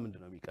በኋላ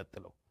ምንድነው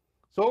የሚቀጥለው?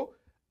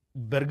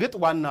 በርግጥ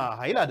ዋና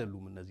ኃይል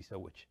አይደሉም እነዚህ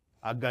ሰዎች፣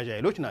 አጋዥ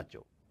ኃይሎች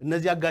ናቸው።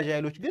 እነዚህ አጋዥ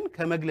ኃይሎች ግን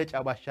ከመግለጫ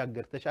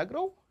ባሻገር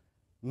ተሻግረው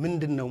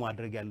ምንድነው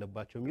ማድረግ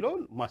ያለባቸው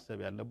የሚለውን ማሰብ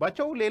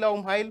ያለባቸው፣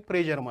 ሌላውም ኃይል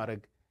ፕሬሸር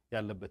ማድረግ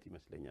ያለበት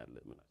ይመስለኛል።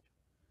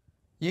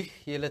 ይህ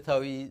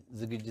የዕለታዊ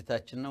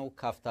ዝግጅታችን ነው።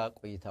 ካፍታ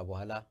ቆይታ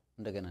በኋላ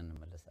እንደገና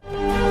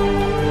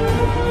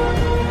እንመለሳለን።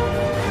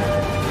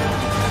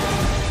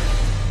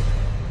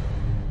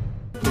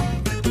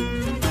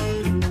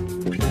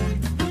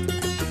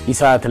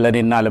 ኢሳት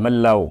ለኔና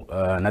ለመላው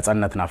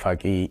ነጻነት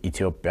ናፋቂ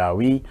ኢትዮጵያዊ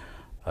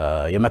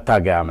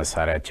የመታገያ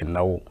መሳሪያችን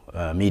ነው፣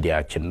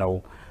 ሚዲያችን ነው።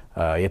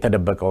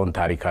 የተደበቀውን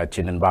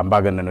ታሪካችንን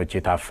በአምባገነኖች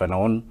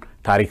የታፈነውን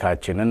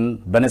ታሪካችንን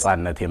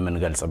በነጻነት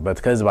የምንገልጽበት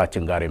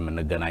ከህዝባችን ጋር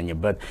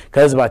የምንገናኝበት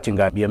ከህዝባችን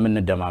ጋር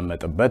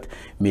የምንደማመጥበት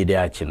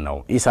ሚዲያችን ነው።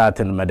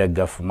 ኢሳትን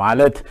መደገፍ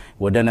ማለት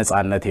ወደ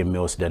ነጻነት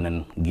የሚወስደንን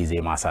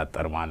ጊዜ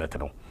ማሳጠር ማለት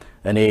ነው።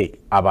 እኔ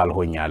አባል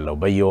ሆኛለሁ።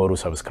 በየወሩ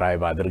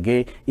ሰብስክራይብ አድርጌ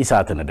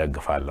ኢሳትን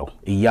እደግፋለሁ።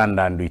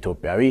 እያንዳንዱ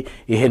ኢትዮጵያዊ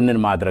ይሄንን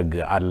ማድረግ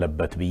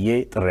አለበት ብዬ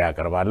ጥሪ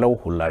ያቀርባለሁ።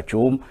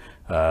 ሁላችሁም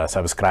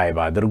ሰብስክራይብ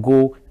አድርጉ፣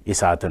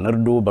 ኢሳትን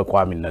እርዱ፣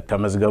 በቋሚነት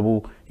ተመዝገቡ፣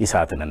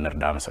 ኢሳትን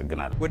እንርዳ።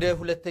 አመሰግናለሁ። ወደ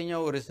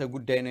ሁለተኛው ርዕሰ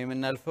ጉዳይ ነው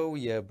የምናልፈው።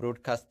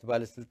 የብሮድካስት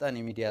ባለስልጣን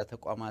የሚዲያ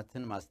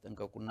ተቋማትን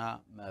ማስጠንቀቁና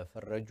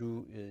መፈረጁ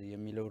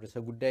የሚለው ርዕሰ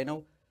ጉዳይ ነው።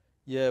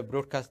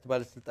 የብሮድካስት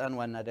ባለስልጣን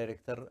ዋና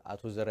ዳይሬክተር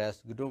አቶ ዘርአይ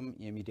አስግዶም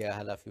የሚዲያ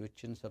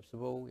ኃላፊዎችን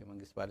ሰብስበው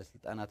የመንግስት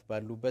ባለስልጣናት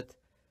ባሉበት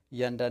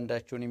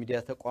እያንዳንዳቸውን የሚዲያ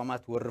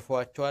ተቋማት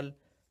ወርፈዋቸዋል።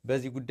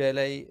 በዚህ ጉዳይ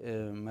ላይ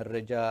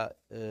መረጃ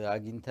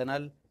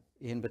አግኝተናል።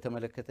 ይሄን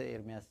በተመለከተ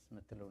ኤርሚያስ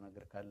መተለው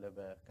ነገር ካለ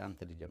በካንተ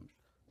ልጀምር።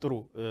 ጥሩ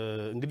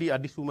እንግዲህ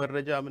አዲሱ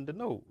መረጃ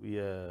ምንድነው?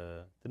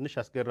 የትንሽ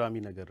አስገራሚ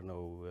ነገር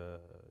ነው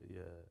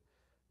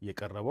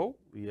የቀረበው።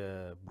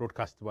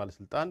 የብሮድካስት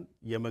ባለስልጣን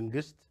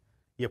የመንግስት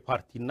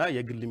የፓርቲና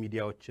የግል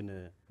ሚዲያዎችን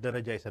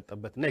ደረጃ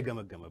የሰጠበትና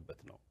የገመገመበት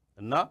ነው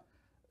እና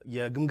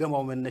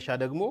የግምገማው መነሻ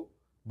ደግሞ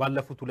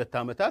ባለፉት 2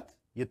 ዓመታት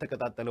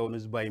የተቀጣጠለውን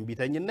ህዝባዊ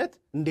ቢተኝነት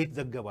እንዴት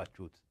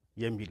ዘገባችሁት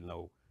የሚል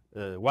ነው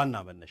ዋና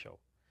መነሻው።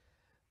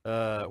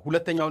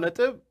 ሁለተኛው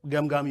ነጥብ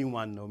ገምጋሚው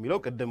ማን ነው የሚለው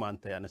ቅድም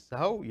አንተ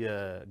ያነሳው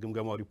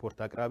የግምገማው ሪፖርት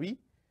አቅራቢ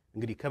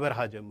እንግዲህ ከበረሃ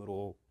ጀምሮ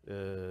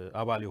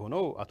አባል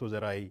የሆነው አቶ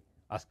ዘርአይ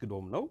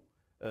አስግዶም ነው።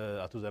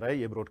 አቶ ዘርአይ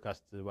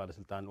የብሮድካስት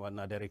ባለስልጣን ዋና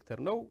ዳይሬክተር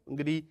ነው።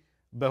 እንግዲህ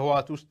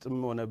በህዋት ውስጥም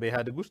ሆነ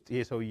በኢህአዴግ ውስጥ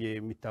ይሄ ሰውዬ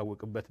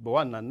የሚታወቅበት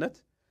በዋናነት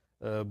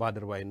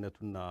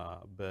ባድርባይነቱና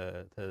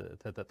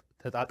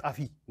በተጣጣፊ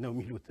ነው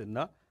የሚሉትና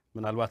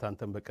ምናልባት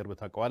አንተም በቅርብ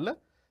ታውቀዋለህ።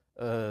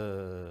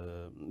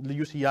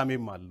 ልዩ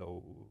ስያሜም አለው።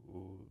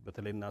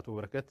 በተለይ አቶ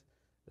በረከት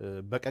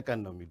በቀቀን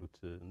ነው የሚሉት፣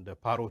 እንደ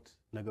ፓሮት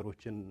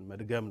ነገሮችን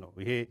መድገም ነው።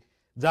 ይሄ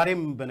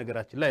ዛሬም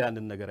በነገራችን ላይ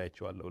ያንን ነገር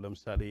አይቼዋለሁ።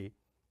 ለምሳሌ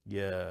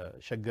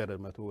የሸገር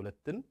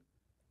 102ን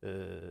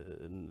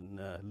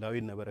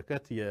ላዊና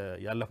በረከት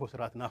ያለፈው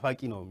ስርዓት ናፋቂ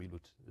ነው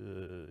የሚሉት፣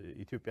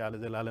 ኢትዮጵያ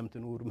ለዘላለም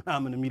ትኑር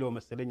ምናምን የሚለው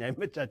መሰለኝ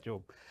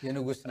አይመቻቸውም፣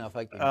 የንጉስ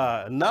ናፋቂ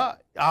እና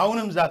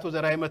አሁንም ዛቶ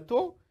ዘርአይ መጥቶ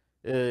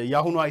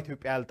ያሁኗ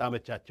ኢትዮጵያ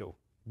ያልጣመቻቸው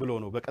ብሎ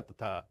ነው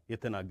በቀጥታ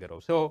የተናገረው።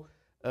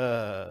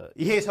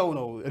 ይሄ ሰው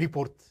ነው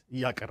ሪፖርት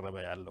እያቀረበ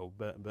ያለው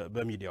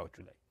በሚዲያዎቹ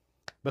ላይ።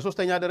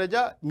 በሶስተኛ ደረጃ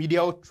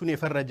ሚዲያዎቹን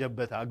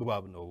የፈረጀበት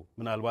አግባብ ነው።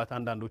 ምናልባት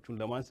አንዳንዶቹን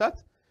ለማንሳት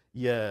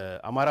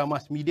የአማራ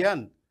ማስ ሚዲያን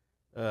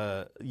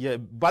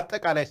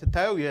በአጠቃላይ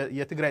ስታየው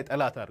የትግራይ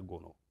ጠላት አድርጎ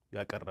ነው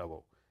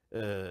ያቀረበው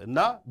እና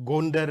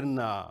ጎንደርና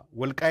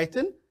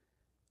ወልቃይትን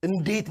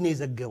እንዴት ነው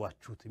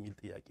የዘገባችሁት የሚል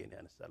ጥያቄ ነው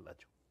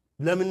ያነሳላቸው።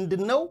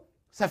 ለምንድነው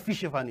ሰፊ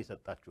ሽፋን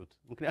የሰጣችሁት?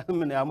 ምክንያቱም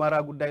የአማራ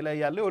ጉዳይ ላይ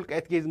ያለው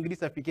ወልቃይት ኬዝ እንግዲህ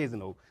ሰፊ ኬዝ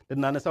ነው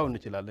ልናነሳው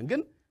እንችላለን፣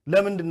 ግን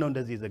ለምንድነው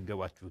እንደዚህ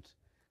የዘገባችሁት?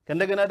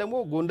 ከእንደገና ደግሞ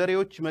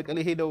ጎንደሬዎች መቀሌ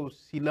ሄደው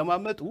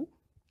ሲለማመጡ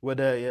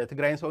ወደ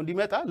የትግራይን ሰው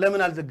እንዲመጣ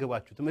ለምን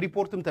አልዘገባችሁትም?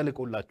 ሪፖርትም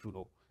ተልቆላችሁ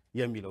ነው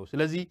የሚለው።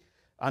 ስለዚህ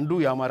አንዱ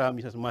የአማራ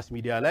ማስ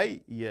ሚዲያ ላይ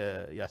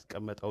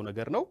ያስቀመጠው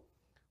ነገር ነው።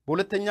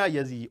 በሁለተኛ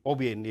የዚህ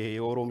ኦቢኤን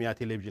የኦሮሚያ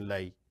ቴሌቪዥን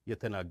ላይ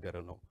የተናገረ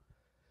ነው።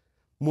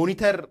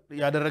 ሞኒተር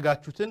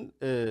ያደረጋችሁትን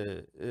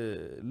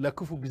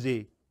ለክፉ ጊዜ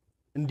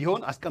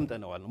እንዲሆን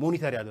አስቀምጠነዋል።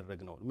 ሞኒተር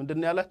ያደረግነው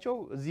ምንድነው ያላቸው?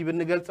 እዚህ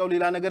ብንገልጸው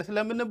ሌላ ነገር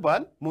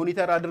ስለምንባል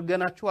ሞኒተር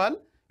አድርገናችኋል።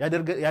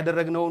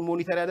 ያደረግነውን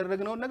ሞኒተር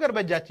ያደረግነውን ነገር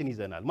በእጃችን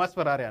ይዘናል።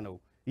 ማስፈራሪያ ነው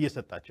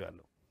እየሰጣቸው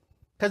ያለው።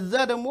 ከዛ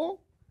ደግሞ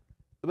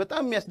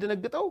በጣም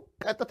የሚያስደነግጠው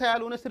ቀጥታ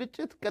ያልሆነ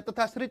ስርጭት፣ ቀጥታ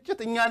ስርጭት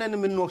እኛንን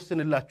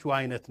የምንወስንላችሁ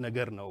አይነት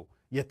ነገር ነው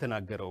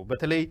የተናገረው።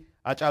 በተለይ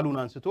አጫሉን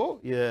አንስቶ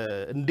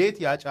እንዴት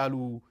ያጫሉ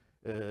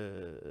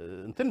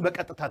እንትን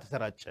በቀጥታ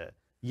ተሰራጨ፣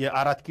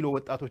 የ4 ኪሎ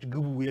ወጣቶች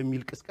ግቡ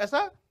የሚል ቅስቀሳ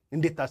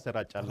እንዴት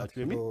ታሰራጫላችሁ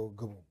የሚል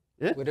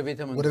ወደ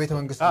ቤተ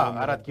መንግስት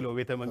 4 ኪሎ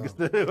ቤተ መንግስት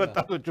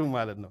ወጣቶቹ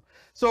ማለት ነው።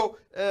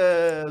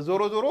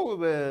 ዞሮ ዞሮ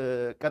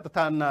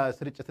ቀጥታና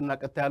ስርጭትና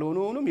ቀጥታ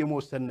ያልሆነውንም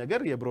የመወሰን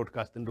ነገር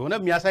የብሮድካስት እንደሆነ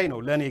የሚያሳይ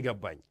ነው ለኔ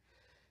ገባኝ።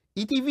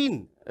 ኢቲቪን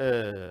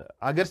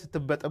አገር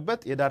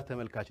ስትበጠበጥ የዳር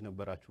ተመልካች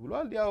ነበራችሁ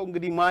ብሏል። ያው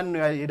እንግዲህ ማን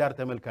ነው የዳር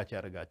ተመልካች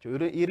ያደረጋቸው?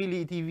 ኢሪሊ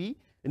ኢቲቪ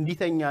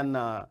እንዲተኛና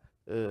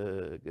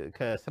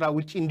ከስራ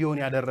ውጪ እንዲሆን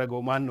ያደረገው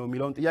ማን ነው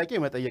የሚለውን ጥያቄ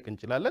መጠየቅ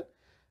እንችላለን።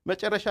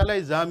 መጨረሻ ላይ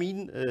ዛሚን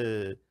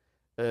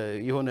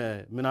የሆነ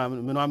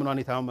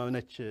ምናምኗን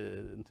የታመነች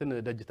እንትን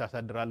ደጅ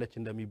ታሳድራለች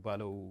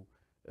እንደሚባለው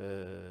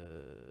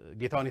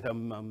ጌታውን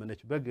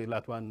የታመነች በግ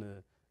ላቷን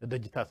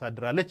ደጅ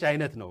ታሳድራለች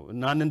አይነት ነው።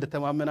 እናን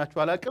እንደተማመናችሁ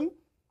አላቅም።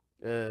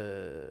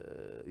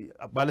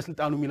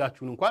 ባለስልጣኑ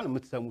የሚላችሁን እንኳን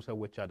የምትሰሙ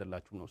ሰዎች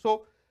አይደላችሁ ነው።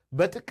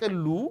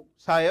 በጥቅሉ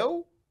ሳየው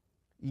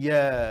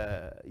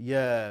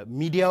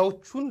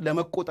የሚዲያዎቹን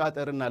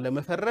ለመቆጣጠርና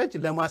ለመፈረጅ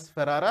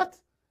ለማስፈራራት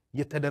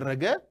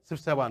የተደረገ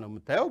ስብሰባ ነው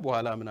የምታየው።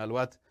 በኋላ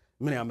ምናልባት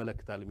ምን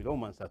ያመለክታል የሚለው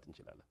ማንሳት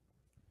እንችላለን።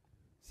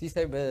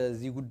 ሲሳይ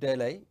በዚህ ጉዳይ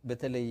ላይ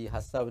በተለይ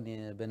ሐሳብን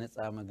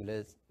በነፃ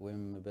መግለጽ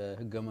ወይም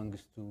በህገ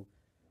መንግስቱ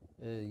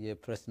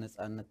የፕሬስ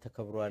ነፃነት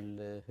ተከብሯል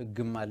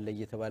ህግም አለ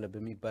እየተባለ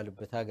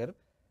በሚባልበት ሀገር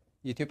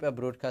የኢትዮጵያ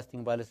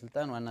ብሮድካስቲንግ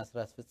ባለስልጣን ዋና ስራ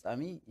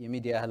አስፈጻሚ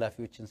የሚዲያ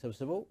ኃላፊዎችን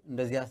ሰብስበው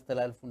እንደዚህ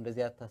አስተላልፉ፣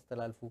 እንደዚህ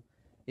አታስተላልፉ፣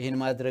 ይሄን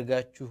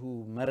ማድረጋችሁ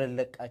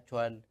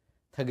መረለቃቸዋል፣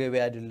 ተገቢ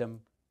አይደለም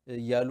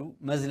እያሉ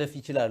መዝለፍ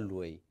ይችላሉ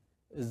ወይ?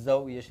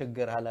 እዛው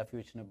የሸገር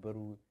ኃላፊዎች ነበሩ፣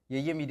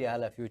 የሚዲያ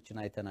ኃላፊዎችን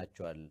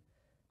አይተናቸዋል።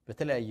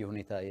 በተለያየ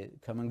ሁኔታ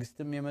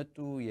ከመንግስትም የመጡ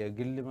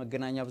የግል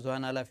መገናኛ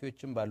ብዙሃን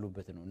ኃላፊዎችም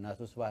ባሉበት ነው እና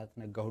አቶ ስብሐት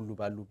ነጋ ሁሉ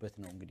ባሉበት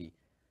ነው እንግዲህ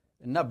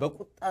እና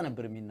በቁጣ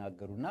ነበር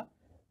የሚናገሩና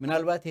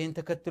ምናልባት ይሄን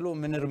ተከትሎ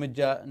ምን እርምጃ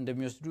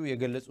እንደሚወስዱ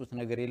የገለጹት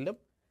ነገር የለም።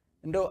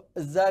 እንደው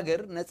እዛ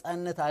ሀገር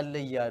ነፃነት አለ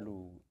እያሉ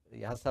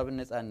የሐሳብን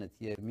ነፃነት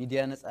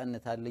የሚዲያ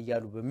ነፃነት አለ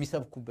እያሉ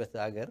በሚሰብኩበት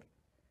ሀገር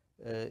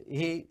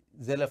ይሄ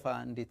ዘለፋ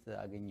እንዴት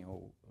አገኘው?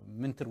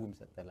 ምን ትርጉም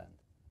ሰጠላን?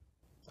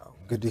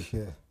 እንግዲህ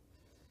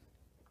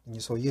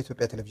እኚህ ሰውዬ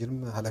የኢትዮጵያ ቴሌቪዥን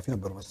ኃላፊ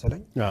ነበሩ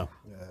መሰለኝ።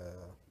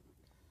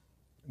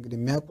 እንግዲህ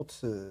የሚያውቁት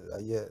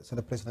ስለ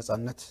ፕሬስ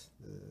ነፃነት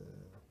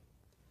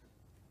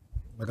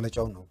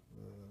መግለጫው ነው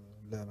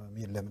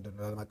ለምንድን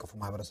ነው ዓለም አቀፉ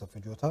ማህበረሰብ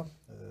ፍጆታ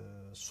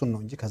እሱን ነው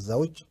እንጂ ከዛ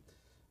ውጭ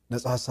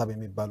ነፃ ሐሳብ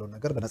የሚባለው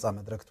ነገር በነፃ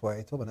መድረክ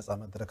ተወያይተው በነፃ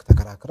መድረክ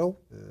ተከራክረው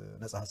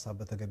ነፃ ሐሳብ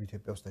በተገቢ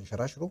ኢትዮጵያ ውስጥ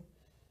ተንሸራሽሮ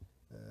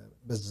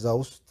በዛ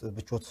ውስጥ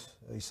ምቾት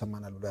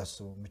ይሰማናል ብሎ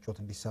ያስቡ። ምቾት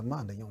እንዲሰማ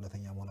አንደኛ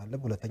እውነተኛ መሆን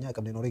አለበት፣ ሁለተኛ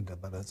አቅም ሊኖር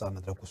ይገባል በነፃ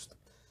መድረክ ውስጥ።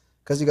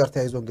 ከዚህ ጋር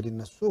ተያይዞ እንግዲህ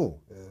እነሱ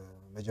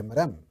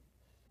መጀመሪያም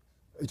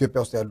ኢትዮጵያ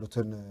ውስጥ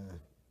ያሉትን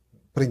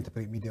ፕሪንት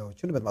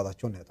ሚዲያዎችን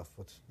በጥማታቸውን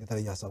ያጠፉት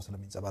የተለየ ሐሳብ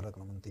ስለሚንጸባረቅ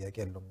ነው። ምን ጥያቄ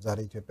የለውም። ዛሬ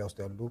ኢትዮጵያ ውስጥ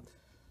ያሉ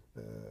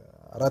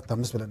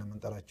 4-5 ብለን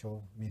የምንጠራቸው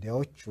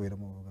ሚዲያዎች ወይ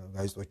ደግሞ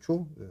ጋዜጦቹ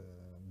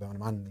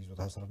በማን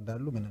ይዞታ ስር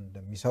እንዳሉ ምን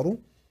እንደሚሰሩ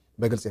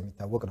በግልጽ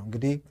የሚታወቅ ነው።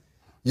 እንግዲህ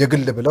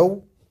የግል ብለው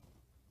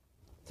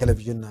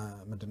ቴሌቪዥን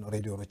ምንድነው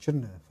ሬዲዮዎችን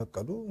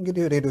ፈቀዱ።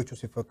 እንግዲህ ሬዲዮቹ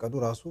ሲፈቀዱ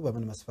ራሱ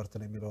በምን መስፈርት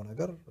ነው የሚለው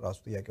ነገር ራሱ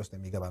ጥያቄ ውስጥ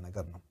የሚገባ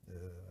ነገር ነው።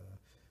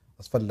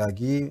 አስፈላጊ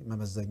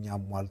መመዘኛ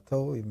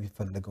ሟልተው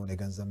የሚፈልገውን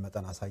የገንዘብ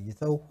መጠን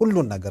አሳይተው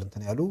ሁሉን ነገር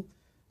እንትን ያሉ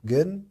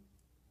ግን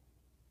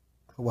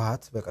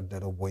ህወሓት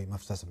በቀደደው ቦይ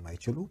መፍሰስ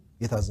የማይችሉ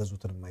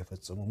የታዘዙትን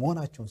የማይፈጽሙ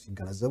መሆናቸውን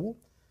ሲገነዘቡ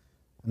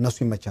እነሱ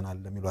ይመቸናል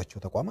ለሚሏቸው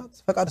ተቋማት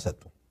ፈቃድ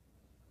ሰጡ።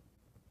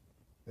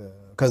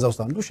 ከዛ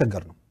ውስጥ አንዱ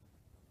ሸገር ነው።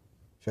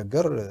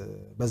 ሸገር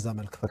በዛ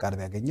መልክ ፈቃድ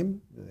ቢያገኝም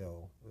ያው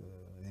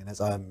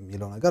የነፃ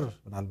የሚለው ነገር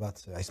ምናልባት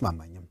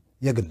አይስማማኝም።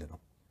 የግል ነው።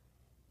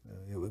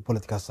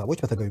 የፖለቲካ ሀሳቦች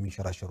በተገቢ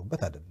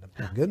የሚንሸራሸሩበት አይደለም።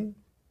 ግን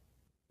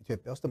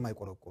ኢትዮጵያ ውስጥ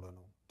የማይቆረቆረ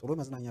ነው። ጥሩ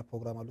መዝናኛ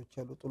ፕሮግራሞች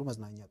ያሉ ጥሩ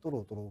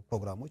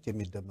ፕሮግራሞች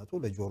የሚደመጡ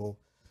ለጆሮ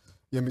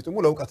የሚጥሙ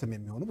ለውቀትም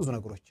የሚሆኑ ብዙ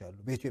ነገሮች አሉ።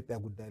 በኢትዮጵያ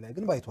ጉዳይ ላይ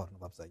ግን ባይቷር ነው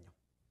በአብዛኛው።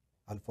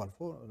 አልፎ አልፎ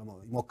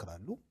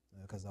ይሞክራሉ።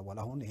 ከዛ በኋላ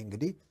አሁን ይሄ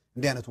እንግዲህ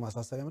እንዲህ አይነቱ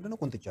ማሳሰቢያ ምንድነው?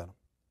 ቁንጥጫ ነው።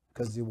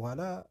 ከዚህ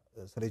በኋላ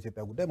ስለ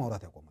ኢትዮጵያ ጉዳይ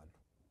ማውራት ያቆማሉ።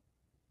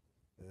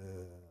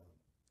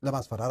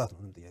 ለማስፈራራት ነው፣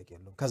 ምንም ጥያቄ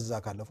የለውም። ከዛ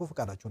ካለፉ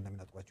ፈቃዳቸውን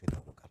እንደሚነጥቋቸው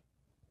ይታወቃል።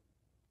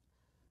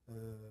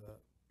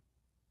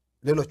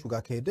 ሌሎቹ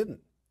ጋር ከሄድን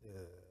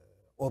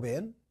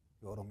ኦቢኤን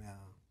የኦሮሚያ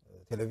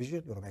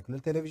ቴሌቪዥን፣ የኦሮሚያ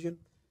ክልል ቴሌቪዥን፣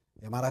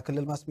 የአማራ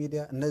ክልል ማስ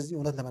ሚዲያ እነዚህ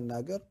እውነት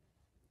ለመናገር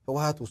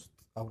ህወሓት ውስጥ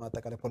አሁን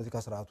አጠቃላይ ፖለቲካ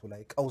ስርዓቱ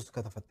ላይ ቀውስ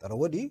ከተፈጠረ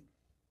ወዲህ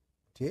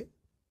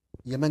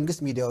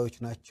የመንግስት ሚዲያዎች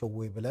ናቸው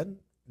ወይ ብለን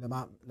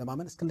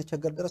ለማመን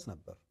እስክንቸገር ድረስ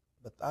ነበር።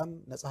 በጣም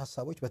ነፃ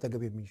ሐሳቦች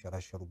በተገቢ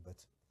የሚንሸራሸሩበት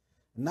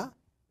እና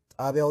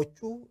ጣቢያዎቹ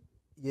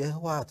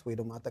የህወሓት ወይ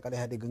ደግሞ አጠቃላይ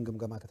ኢህአዴግን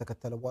ግምገማ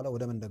ከተከተለ በኋላ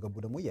ወደ ምን እንደገቡ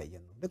ደግሞ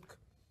እያየን ነው። ልክ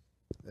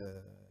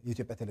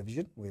የኢትዮጵያ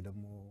ቴሌቪዥን ወይ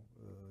ደግሞ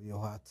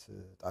የህወሓት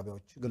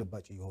ጣቢያዎች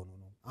ግልባጭ እየሆኑ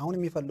ነው። አሁን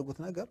የሚፈልጉት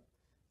ነገር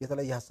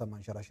የተለየ ሐሳብ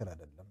ማንሸራሸር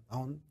አይደለም።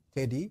 አሁን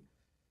ቴዲ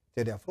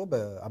አፍሮ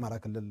በአማራ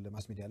ክልል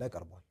ማስ ሚዲያ ላይ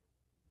ቀርቧል።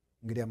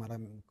 እንግዲህ አማራ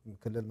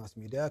ክልል ማስ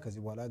ሚዲያ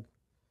ከዚህ በኋላ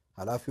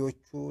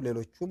ኃላፊዎቹ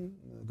ሌሎቹም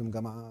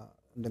ግምገማ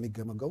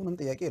እንደሚገመገሙ ምንም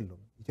ጥያቄ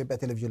የለውም። ኢትዮጵያ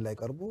ቴሌቪዥን ላይ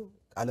ቀርቦ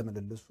ቃለ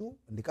ምልልሱ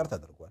እንዲቀር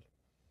ተደርጓል።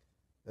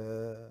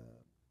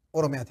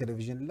 ኦሮሚያ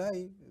ቴሌቪዥን ላይ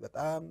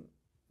በጣም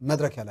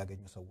መድረክ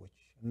ያላገኙ ሰዎች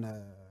እነ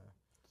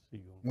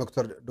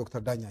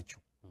ዶክተር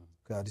ዳኛቸው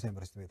ከአዲስ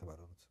ዩኒቨርሲቲ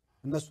የተባረሩት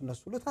እነሱ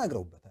ሁሉ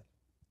ተናግረውበታል።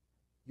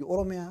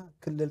 የኦሮሚያ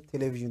ክልል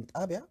ቴሌቪዥን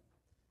ጣቢያ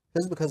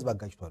ህዝብ ከህዝብ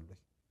አጋጭቷል ወይ?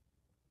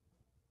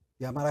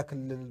 የአማራ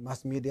ክልል ማስ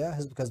ሚዲያ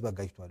ህዝብ ከህዝብ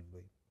አጋጭቷል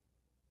ወይ?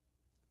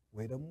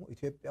 ወይ ደግሞ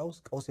ኢትዮጵያ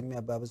ውስጥ ቀውስ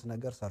የሚያባብስ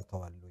ነገር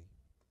ሰርተዋል ወይ?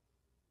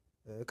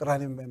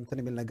 ቅራኔ እንትን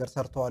የሚል ነገር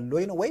ሰርተዋል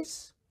ወይ ነው? ወይስ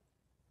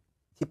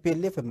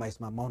ቲፒኤልኤፍ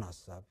የማይስማማውን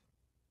ሐሳብ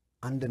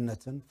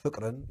አንድነትን፣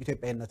 ፍቅርን፣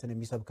 ኢትዮጵያዊነትን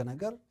የሚሰብክ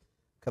ነገር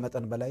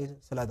ከመጠን በላይ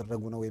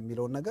ስላደረጉ ነው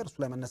የሚለውን ነገር እሱ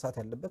ላይ መነሳት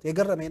ያለበት።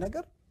 የገረመኝ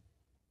ነገር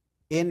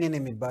ኤንኤን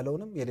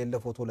የሚባለውንም የሌለ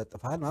ፎቶ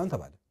ለጥፈሃል ምናምን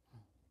ተባለ።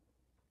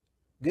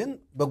 ግን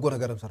በጎ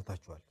ነገርም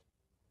ሰርታችኋል።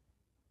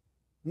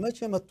 መቼ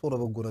መጥቶ ነው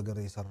በጎ ነገር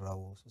የሰራው?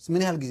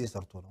 ምን ያህል ጊዜ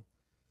ሰርቶ ነው?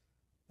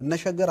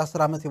 እነሸገር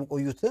 10 ዓመት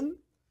የቆዩትን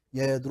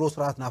የድሮ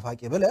ስርዓት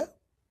ናፋቂ ብለህ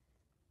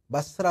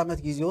በ10 ዓመት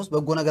ጊዜ ውስጥ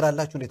በጎ ነገር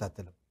አላችሁ እንዴት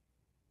አትልም?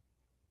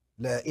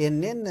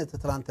 ለኤንኤን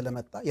ትላንት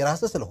ለመጣ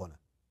የራስህ ስለሆነ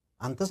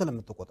አንተ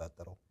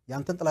ስለምትቆጣጠረው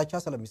ያንተን ጥላቻ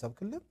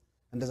ስለሚሰብክልህ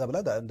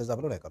እንደዛ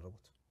ብለው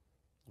ያቀርቡት።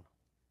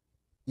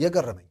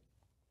 የገረመኝ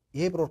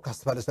ይሄ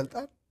ብሮድካስት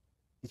ባለስልጣን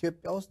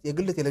ኢትዮጵያ ውስጥ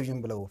የግል ቴሌቪዥን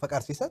ብለው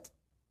ፈቃድ ሲሰጥ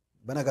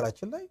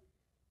በነገራችን ላይ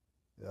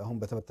አሁን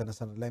በተበተነ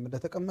ሰነድ ላይ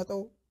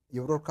እንደተቀመጠው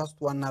የብሮድካስቱ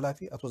ዋና ኃላፊ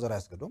አቶ ዘራ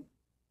ያስገዶም፣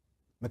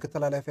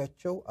 ምክትል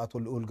ኃላፊያቸው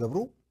አቶ ልዑል ገብሩ፣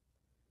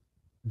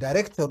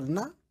 ዳይሬክተርና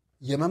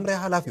የመምሪያ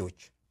ኃላፊዎች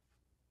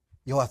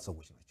የህወሓት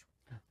ሰዎች ናቸው።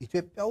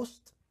 ኢትዮጵያ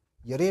ውስጥ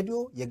የሬዲዮ፣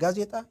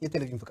 የጋዜጣ፣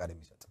 የቴሌቪዥን ፍቃድ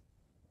የሚሰጥ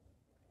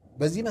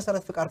በዚህ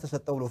መሰረት ፍቃድ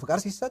ተሰጠው ብሎ ፍቃድ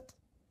ሲሰጥ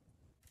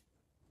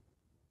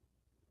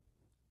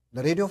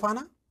ለሬዲዮ ፋና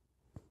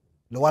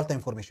ለዋልታ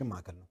ኢንፎርሜሽን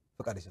ማዕከል ነው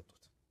ፍቃድ የሰጡት።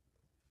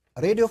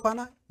 ሬዲዮ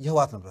ፋና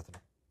የህወሓት ንብረት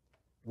ነው።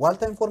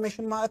 ዋልታ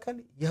ኢንፎርሜሽን ማዕከል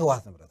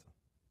የህወሓት ንብረት ነው።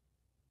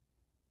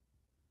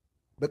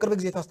 በቅርብ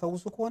ጊዜ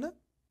ታስታውሱ ከሆነ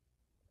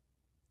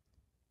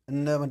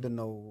እነ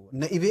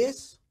ኢቢኤስ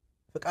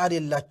ፍቃድ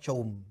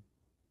የላቸውም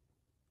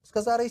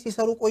እስከዛሬ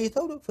ሲሰሩ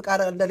ቆይተው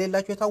ፍቃድ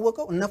እንደሌላቸው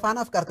የታወቀው እነ ፋና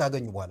ፍቃድ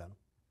ካገኙ በኋላ ነው።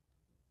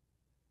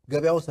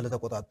 ገበያው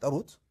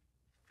ስለተቆጣጠሩት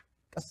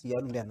ቀስ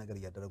እያሉ እንዲያን ነገር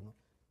እያደረጉ ነው።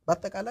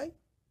 በአጠቃላይ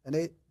እኔ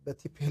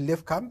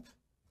በቲፒኤልኤፍ ካምፕ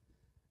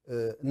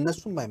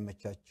እነሱም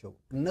ማይመቻቸው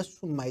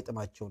እነሱም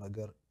ማይጥማቸው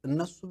ነገር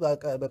እነሱ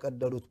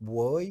በቀደሉት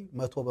ቦይ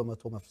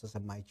 100% መፍሰስ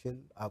የማይችል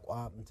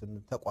አቋም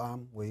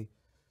ተቋም ወይ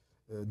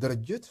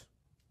ድርጅት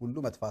ሁሉ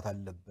መጥፋት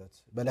አለበት፣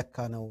 በለካ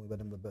ነው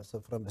በደንብ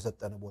በስፍራም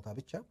በሰጠነ ቦታ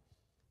ብቻ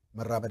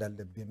መራመድ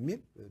አለበት የሚል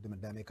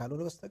ድምዳሜ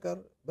ካልሆነ በስተቀር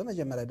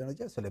በመጀመሪያ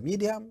ደረጃ ስለ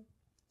ሚዲያም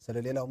ስለ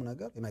ሌላውም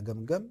ነገር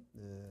የመገምገም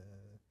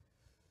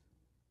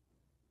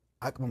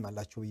አቅምም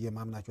አላቸው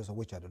የማምናቸው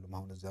ሰዎች አይደሉም።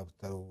 አሁን እዛ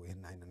ብታዩ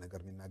ይሄን አይነት ነገር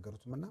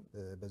የሚናገሩትምና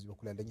በዚህ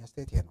በኩል ያለኝ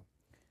አስተያየት ይሄ ነው።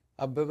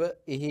 አበበ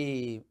ይሄ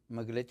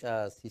መግለጫ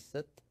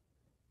ሲሰጥ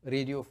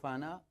ሬዲዮ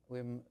ፋና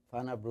ወይም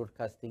ፋና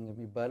ብሮድካስቲንግ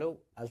የሚባለው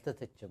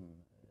አልተተቸም።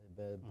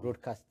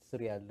 በብሮድካስት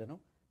ስር ያለ ነው።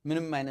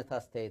 ምንም አይነት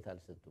አስተያየት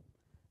አልሰጡም።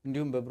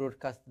 እንዲሁም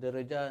በብሮድካስት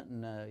ደረጃ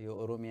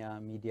የኦሮሚያ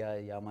ሚዲያ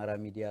የአማራ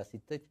ሚዲያ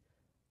ሲተች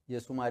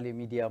የሶማሌ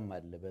ሚዲያም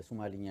አለ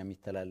በሶማሊኛ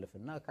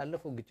የሚተላለፍና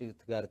ካለፈው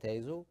ግጭት ጋር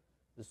ተያይዞ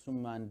እሱም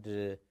አንድ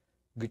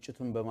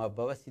ግጭቱን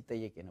በማባባስ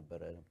ሲጠየቅ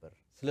ነበር።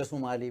 ስለ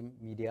ሶማሌ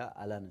ሚዲያ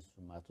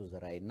አላነሱም አቶ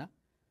ዘራይና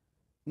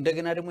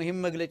እንደገና ደግሞ ይሄን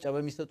መግለጫ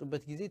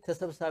በሚሰጡበት ጊዜ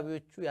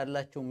ተሰብሳቢዎቹ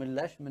ያላቸው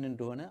ምላሽ ምን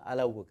እንደሆነ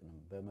አላወቅንም።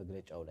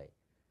 በመግለጫው ላይ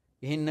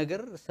ይሄን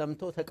ነገር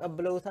ሰምተው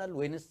ተቀብለውታል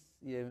ወይንስ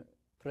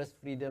የፕሬስ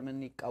ፍሪደምን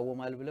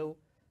ይቃወማል ብለው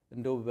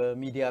እንደው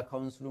በሚዲያ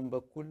ካውንስሉም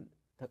በኩል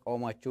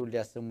ተቃውሟቸውን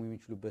ሊያሰሙ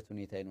የሚችሉበት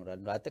ሁኔታ ይኖራል?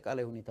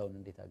 አጠቃላይ ሁኔታውን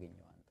እንዴት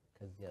አገኘው አንተ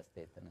ከዚህ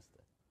አስተያየት ተነስተ?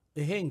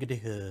 ይሄ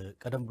እንግዲህ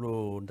ቀደም ብሎ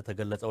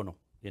እንደተገለጸው ነው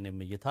የኔም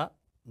እይታ።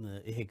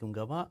 ይሄ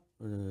ግምገማ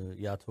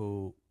የአቶ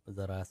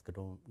ዘራ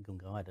ያስገዶም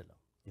ግምገማ አይደለም፣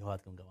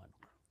 የህወሓት ግምገማ ነው።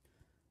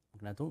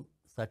 ምክንያቱም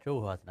እሳቸው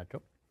ህወሓት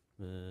ናቸው።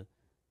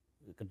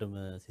 ቅድም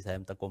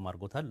ሲሳይም ጠቆም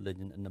አድርጎታል፣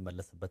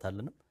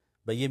 እንመለስበታለንም።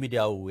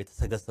 በየሚዲያው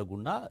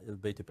የተሰገሰጉና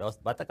በኢትዮጵያ ውስጥ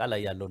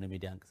በአጠቃላይ ያለውን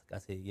የሚዲያ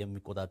እንቅስቃሴ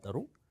የሚቆጣጠሩ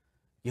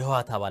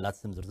የህወሓት አባላት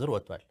ስም ዝርዝር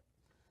ወጥቷል።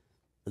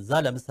 እዛ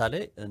ለምሳሌ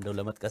እንደው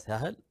ለመጥቀስ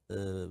ያህል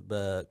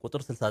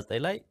በቁጥር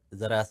 69 ላይ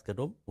ዘራ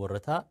ያስገዶም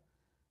ወረታ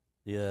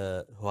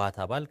የህወሓት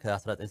አባል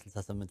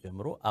ከ1968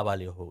 ጀምሮ አባል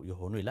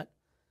የሆኑ ይላል።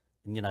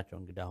 እኚህ ናቸው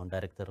እንግዲህ አሁን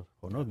ዳይሬክተር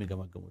ሆነው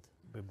የሚገመግሙት።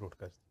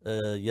 በብሮድካስት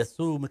የሱ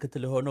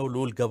ምክትል የሆነው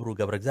ልዑል ገብሩ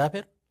ገብረ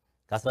እግዚአብሔር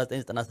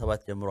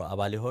ከ1997 ጀምሮ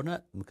አባል የሆነ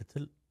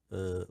ምክትል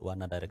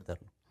ዋና ዳይሬክተር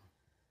ነው።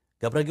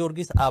 ገብረ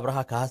ጊዮርጊስ አብርሃ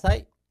ካህሳይ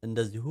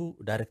እንደዚሁ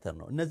ዳይሬክተር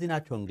ነው። እነዚህ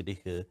ናቸው እንግዲህ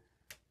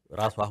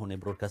ራሱ አሁን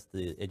የብሮድካስት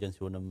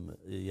ኤጀንሲውንም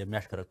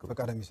የሚያሽከረክሩ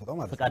ፈቃድ የሚሰጠው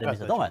ማለት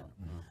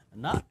ነው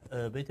እና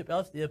በኢትዮጵያ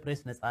ውስጥ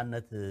የፕሬስ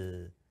ነፃነት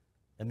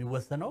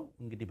የሚወሰነው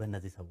እንግዲህ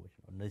በእነዚህ ሰዎች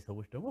ነው። እነዚህ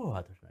ሰዎች ደግሞ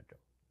ህወሓቶች ናቸው።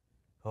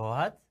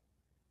 ህወሓት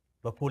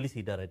በፖሊሲ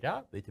ደረጃ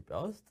በኢትዮጵያ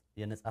ውስጥ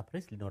የነፃ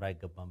ፕሬስ ሊኖር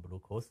አይገባም ብሎ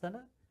ከወሰነ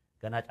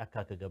ገና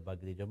ጫካ ከገባ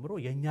ጊዜ ጀምሮ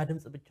የኛ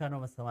ድምጽ ብቻ ነው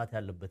መሰማት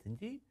ያለበት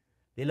እንጂ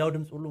ሌላው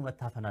ድምጽ ሁሉ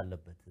መታፈን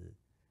አለበት።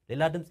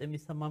 ሌላ ድምጽ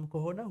የሚሰማም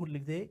ከሆነ ሁሉ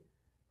ጊዜ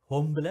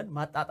ሆም ብለን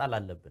ማጣጣል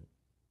አለብን፣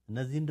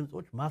 እነዚህን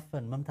ድምጾች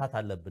ማፈን መምታት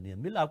አለብን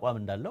የሚል አቋም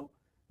እንዳለው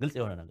ግልጽ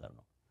የሆነ ነገር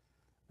ነው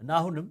እና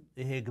አሁንም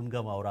ይሄ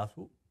ግምገማው ራሱ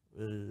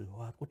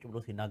ህወሓት ቁጭ ብሎ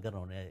ሲናገር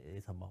ነው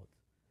የሰማሁት።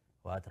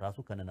 ህወሓት ራሱ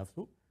ከነነፍሱ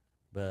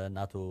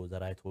በእናቶ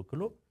ዘራይ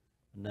ተወክሎ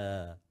እነ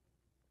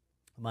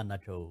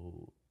ማናቸው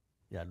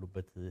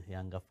ያሉበት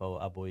ያንጋፋው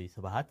አቦይ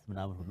ስብሃት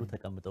ምናምን ሁሉ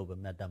ተቀምጠው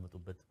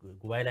በሚያዳምጡበት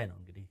ጉባኤ ላይ ነው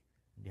እንግዲህ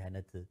እንዲህ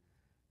አይነት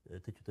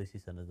ትችቶች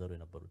ሲሰነዘሩ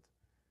የነበሩት።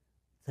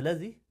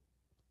 ስለዚህ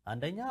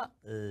አንደኛ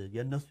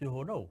የነሱ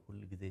የሆነው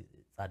ሁሉ ጊዜ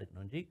ጻድቅ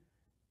ነው እንጂ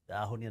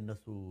አሁን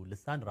የነሱ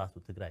ልሳን ራሱ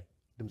ትግራይ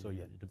ድምጽ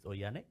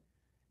ወያኔ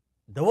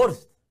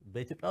ደወርስ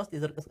በኢትዮጵያ ውስጥ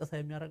የዘር ቅስቀሳ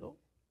የሚያደርገው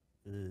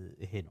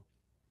ይሄ ነው።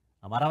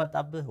 አማራ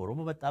መጣብህ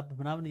ኦሮሞ መጣብህ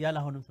ምናምን ያለ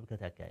አሁንም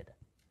ስብከት ያካሄዳል።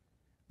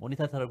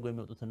 ሞኒተር ተደርጎ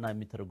የሚወጡትና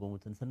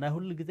የሚተረጎሙትን ስናይ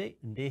ሁሉ ጊዜ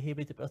እንደ ይሄ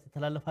በኢትዮጵያ ውስጥ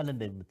ይተላለፋል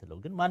እንደምትለው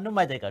ግን ማንንም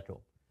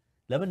አይጠይቃቸውም።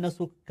 ለምን እነሱ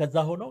ከዛ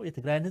ሆነው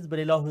የትግራይን ህዝብ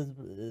በሌላው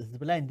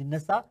ህዝብ ላይ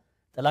እንዲነሳ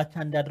ጥላቻ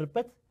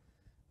እንዲያድርበት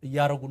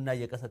እያረጉና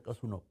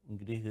እየቀሰቀሱ ነው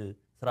እንግዲህ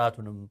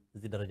ስርዓቱንም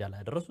እዚህ ደረጃ ላይ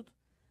ያደረሱት።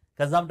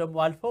 ከዛም ደግሞ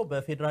አልፈው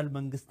በፌደራል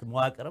መንግስት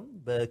መዋቅርም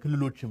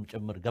በክልሎችም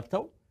ጭምር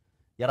ገብተው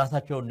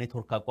የራሳቸውን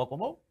ኔትወርክ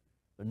አቋቁመው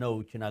ነው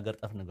እቺን ሀገር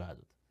ጠፍንገው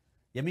ያዙት።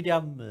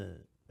 የሚዲያም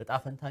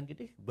በጣፈንታ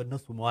እንግዲህ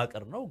በእነሱ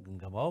መዋቅር ነው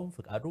ግምገማውም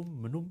ፍቃዱም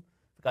ምኑም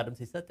ፍቃድም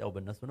ሲሰጥ ያው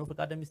በእነሱ ነው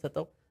ፍቃድ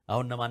የሚሰጠው።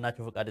 አሁን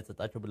ለማናቸው ፍቃድ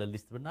የተሰጣቸው ብለን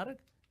ሊስት ብናደርግ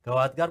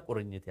ከህወሓት ጋር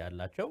ቁርኝት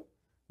ያላቸው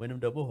ወይንም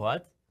ደግሞ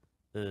ህወሓት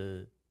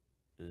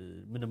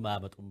ምንም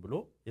አያመጡም ብሎ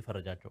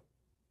የፈረጃቸው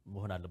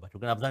መሆን አለባቸው።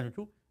 ግን አብዛኞቹ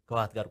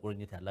ከህወሓት ጋር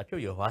ቁርኝት ያላቸው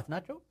የህወሓት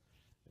ናቸው።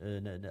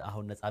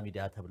 አሁን ነፃ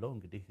ሚዲያ ተብለው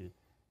እንግዲህ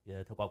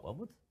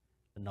የተቋቋሙት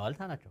እነ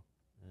ዋልታ ናቸው።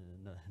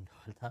 እነ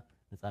ዋልታ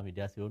ነፃ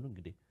ሚዲያ ሲሆኑ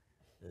እንግዲህ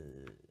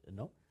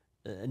ነው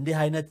እንዲህ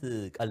አይነት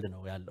ቀልድ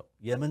ነው ያለው።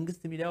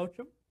 የመንግስት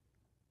ሚዲያዎችም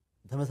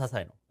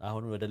ተመሳሳይ ነው።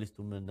 አሁን ወደ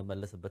ሊስቱም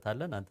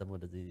እንመለስበታለን። አንተም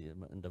ወደዚህ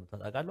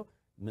እንደምታውቃለህ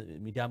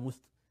ሚዲያም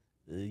ውስጥ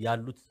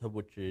ያሉት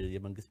ሰዎች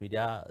የመንግስት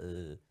ሚዲያ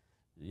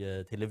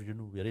የቴሌቪዥኑ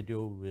የሬዲዮ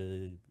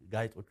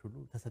ጋዜጦች ሁሉ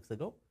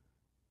ተሰግስገው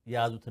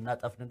የያዙትና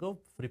ጠፍንገው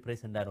ፍሪ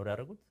ፕሬስ እንዳይኖር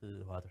ያደረጉት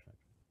ህወሓቶች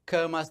ናቸው።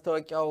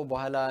 ከማስታወቂያው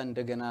በኋላ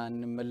እንደገና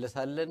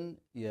እንመለሳለን።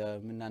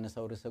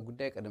 የምናነሳው ርዕሰ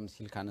ጉዳይ ቀደም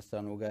ሲል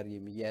ካነሳነው ጋር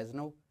የሚያያዝ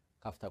ነው።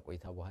 ካፍታ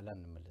ቆይታ በኋላ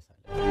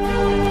እንመለሳለን።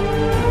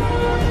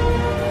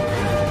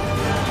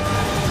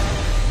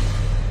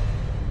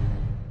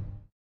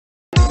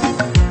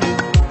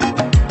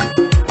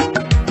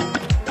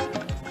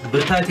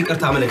 ብርታት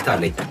ይቅርታ መልእክት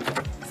አለኝ።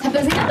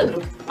 ሰበዘኛ ነው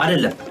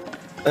አይደለም።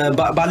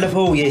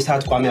 ባለፈው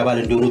የኢሳት ቋሚ አባል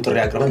እንዲሆኑ ጥሪ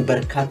አቅርበን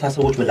በርካታ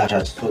ሰዎች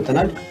ምላሻቸው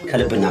ሰጥተናል።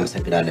 ከልብ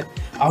እናመሰግናለን።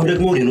 አሁን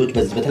ደግሞ ሌሎች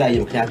በዚህ በተለያየ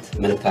ምክንያት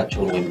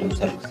መልእክታቸውን ወይም ደግሞ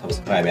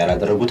ሰብስክራይብ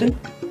ያላደረጉትን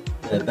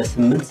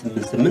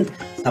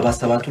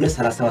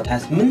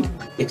በ88877223728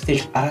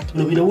 ኤክስቴንሽን 4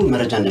 ብለው ቢደውሉ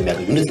መረጃ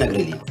እንደሚያገኙ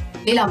እንድትነግርልኝ ነው።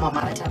 ሌላ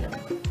አማራጭ አለ።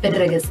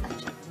 በድረገጻችን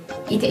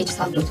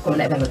ethsat.com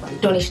ላይ በመግባት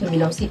ዶኔሽን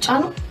የሚለውን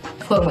ሲጫኑ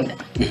ፎርም ይመጣል።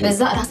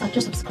 በዛ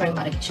ራሳቸው ሰብስክራይብ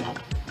ማድረግ ይችላሉ።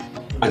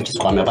 አንቺስ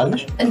ቋሚ አባል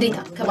ነሽ? እንዴታ!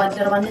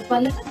 ከባልደረባነት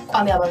ባለፈ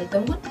ቋሚ አባል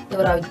በመሆን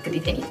የወራዊ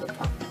ግዴታዬን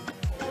እየተወጣሁ ነው።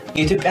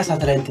 የኢትዮጵያ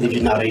ሳተላይት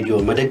ቴሌቪዥንና ሬዲዮ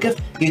መደገፍ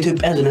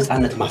የኢትዮጵያ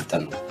ነፃነት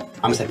ማፍጠን ነው።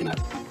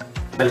 አመሰግናለሁ።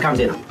 መልካም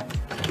ዜና።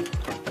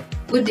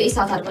 ውድ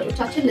የኢሳት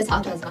አድማጮቻችን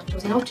ለሰዓቱ ያዝናቸው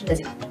ዜናዎች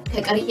እንደዚህ ናቸው።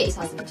 ከቀሪ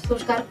የኢሳት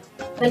ዝግጅቶች ጋር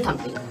መልካም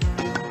ቆይታ።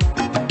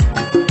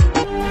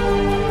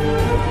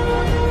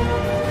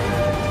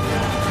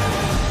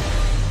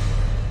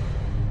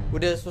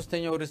 ወደ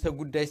ሶስተኛው ርዕሰ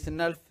ጉዳይ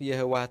ስናልፍ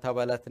የህወሓት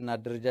አባላትና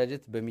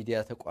አደረጃጀት በሚዲያ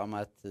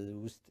ተቋማት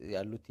ውስጥ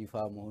ያሉት ይፋ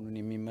መሆኑን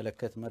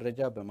የሚመለከት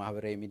መረጃ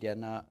በማህበራዊ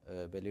ሚዲያና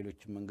በሌሎች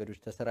መንገዶች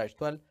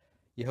ተሰራጭቷል።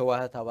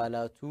 የህወሓት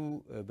አባላቱ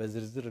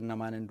በዝርዝር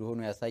እነማን እንደሆኑ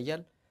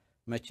ያሳያል።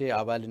 መቼ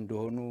አባል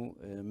እንደሆኑ፣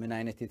 ምን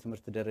አይነት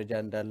የትምህርት ደረጃ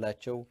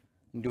እንዳላቸው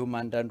እንዲሁም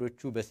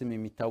አንዳንዶቹ በስም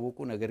የሚታወቁ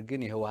ነገር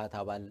ግን የህወሓት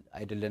አባል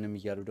አይደለንም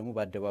እያሉ ደግሞ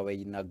በአደባባይ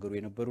ይናገሩ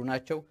የነበሩ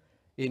ናቸው።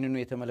 ይህንኑ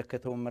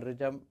የተመለከተውን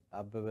መረጃም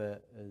አበበ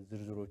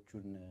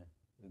ዝርዝሮቹን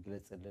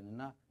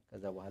ግለጽልንና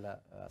ከዛ በኋላ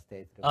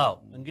አስተያየት ደግሞ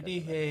እንግዲህ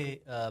ይሄ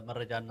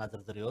መረጃና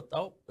ዝርዝር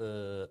የወጣው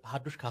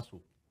ሀዱሽ ካሱ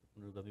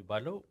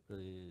በሚባለው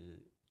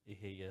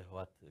ይሄ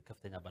የህወሓት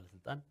ከፍተኛ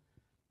ባለስልጣን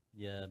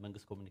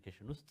የመንግስት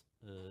ኮሙኒኬሽን ውስጥ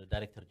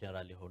ዳይሬክተር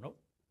ጀነራል የሆነው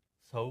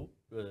ሰው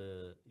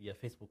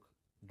የፌስቡክ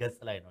ገጽ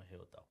ላይ ነው ይሄ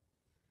ወጣው።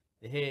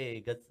 ይሄ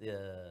ገጽ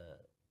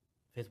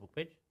የፌስቡክ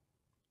ፔጅ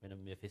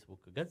ወይንም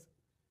የፌስቡክ ገጽ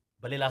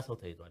በሌላ ሰው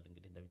ተይዟል።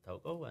 እንግዲህ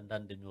እንደሚታወቀው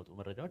አንዳንድ የሚወጡ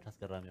መረጃዎች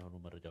አስገራሚ የሆኑ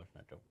መረጃዎች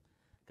ናቸው።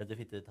 ከዚህ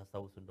በፊት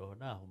ታስታውሱ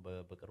እንደሆነ አሁን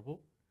በቅርቡ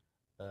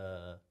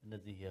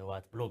እነዚህ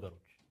የህወሓት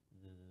ብሎገሮች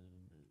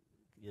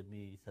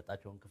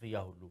የሚሰጣቸውን ክፍያ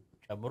ሁሉ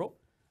ጨምሮ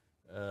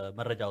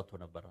መረጃ ወጥቶ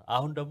ነበር።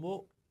 አሁን ደግሞ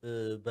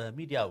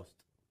በሚዲያ ውስጥ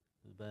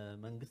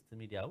በመንግስት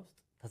ሚዲያ ውስጥ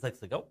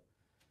ተሰግስገው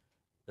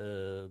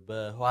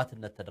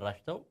በህዋትነት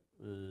ተደራጅተው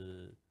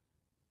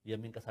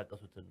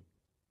የሚንቀሳቀሱትን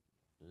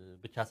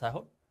ብቻ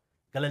ሳይሆን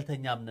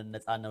ገለልተኛም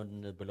ነፃ ነን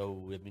ብለው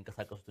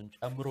የሚንቀሳቀሱትን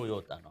ጨምሮ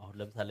ይወጣ ነው። አሁን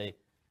ለምሳሌ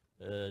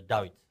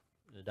ዳዊት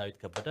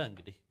ከበደ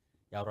እንግዲህ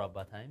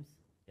የአውራምባ ታይምስ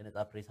የነፃ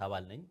ፕሬስ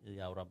አባል ነኝ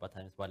የአውራምባ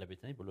ታይምስ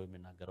ባለቤት ነኝ ብሎ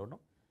የሚናገረው ነው።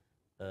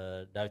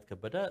 ዳዊት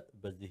ከበደ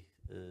በዚህ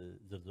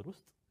ዝርዝር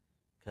ውስጥ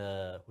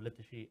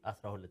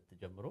ከ2012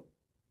 ጀምሮ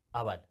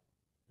አባል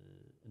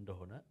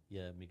እንደሆነ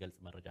የሚገልጽ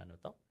መረጃ ነው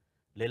የወጣው።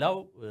 ሌላው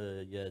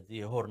የዚህ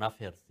የሆርን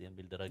አፌርስ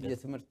የሚል ደረጃ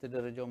የትምህርት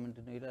ደረጃው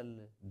ምንድነው ይላል?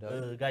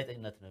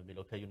 ጋዜጠኝነት ነው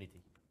የሚለው ከዩኒቲ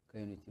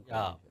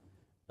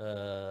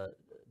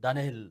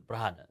ዳንኤል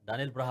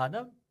ብርሃነ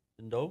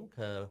እንደውም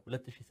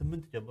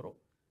ከ2008 ጀምሮ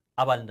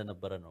አባል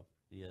እንደነበረ ነው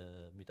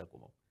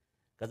የሚጠቁመው።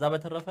 ከዛ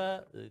በተረፈ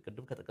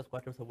ቅድም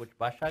ከጠቀስኳቸው ሰዎች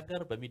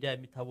ባሻገር በሚዲያ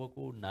የሚታወቁ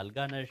እነ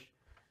አልጋነሽ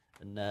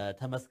እነ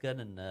ተመስገን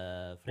እነ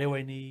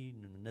ፍሬወይኒ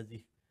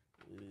እነዚህ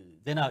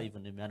ዜና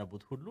ኢቭን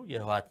የሚያነቡት ሁሉ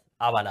የህዋት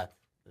አባላት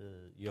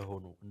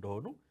የሆኑ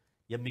እንደሆኑ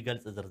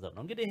የሚገልጽ ዝርዝር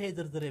ነው። እንግዲህ ይሄ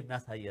ዝርዝር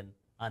የሚያሳየን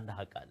አንድ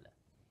ሀቅ አለ።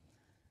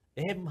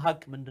 ይሄም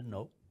ሀቅ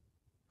ምንድነው?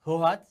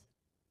 ህዋት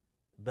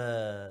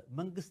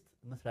በመንግስት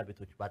መስሪያ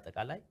ቤቶች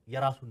በአጠቃላይ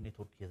የራሱን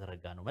ኔትወርክ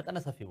እየዘረጋ ነው። መጠነ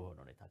ሰፊ በሆነ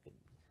ሁኔታ ግን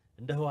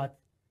እንደ ህዋት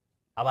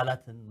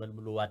አባላትን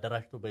መልምሎ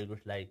አደራጅቶ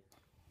በሌሎች ላይ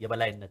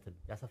የበላይነትን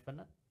ያሰፈነ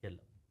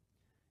የለም።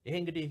 ይሄ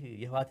እንግዲህ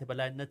የህዋት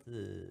የበላይነት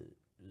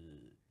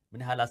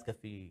ምን ያህል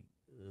አስከፊ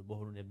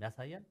መሆኑን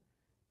የሚያሳየን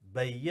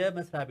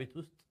በየመስሪያ ቤት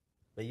ውስጥ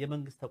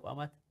በየመንግስት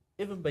ተቋማት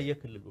ኢቭን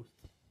በየክልል ውስጥ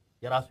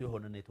የራሱ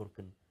የሆነ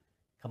ኔትወርክን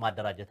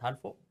ከማደራጀት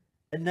አልፎ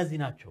እነዚህ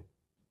ናቸው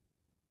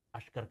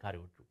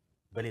አሽከርካሪዎቹ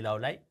በሌላው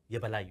ላይ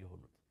የበላይ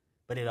የሆኑት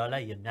በሌላው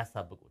ላይ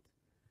የሚያሳብቁት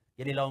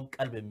የሌላውን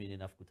ቀልብ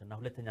የሚነፍኩትና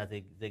ሁለተኛ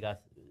ዜጋ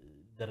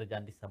ደረጃ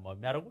እንዲሰማው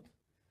የሚያደርጉት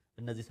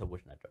እነዚህ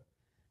ሰዎች ናቸው።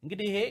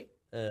 እንግዲህ ይሄ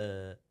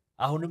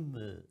አሁንም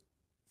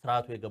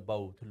ስርዓቱ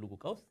የገባው ትልቁ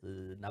ቀውስ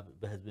እና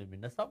በህዝብ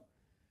የሚነሳው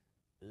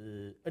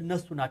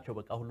እነሱ ናቸው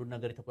በቃ ሁሉ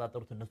ነገር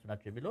የተቆጣጠሩት እነሱ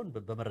ናቸው የሚለውን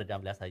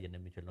በመረጃም ሊያሳየን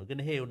የሚችል ነው። ግን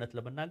ይሄ እውነት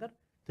ለመናገር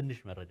ትንሽ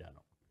መረጃ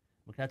ነው።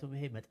 ምክንያቱም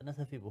ይሄ መጠነ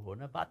ሰፊ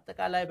በሆነ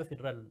በአጠቃላይ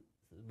በፌደራል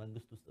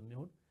መንግስት ውስጥ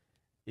የሚሆን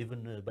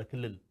ኢቭን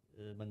በክልል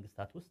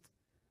መንግስታት ውስጥ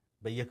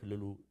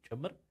በየክልሉ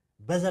ጭምር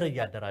በዘር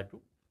እያደራጁ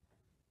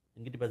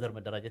እንግዲህ በዘር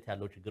መደራጀት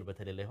ያለው ችግር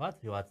በተለይ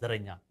ህዋት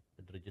ዘረኛ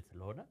ድርጅት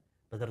ስለሆነ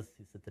በዘር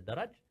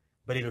ስትደራጅ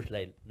በሌሎች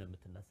ላይ ነው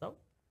የምትነሳው።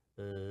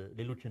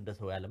 ሌሎች እንደ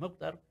ሰው ያለ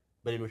መቁጠር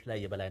በሌሎች ላይ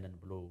የበላይነን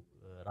ብሎ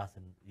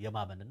ራስን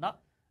የማመንና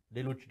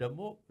ሌሎች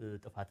ደግሞ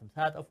ጥፋትም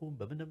ሳያጠፉም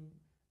በምንም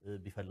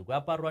ቢፈልጉ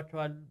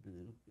ያባሯቸዋል።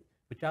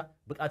 ብቻ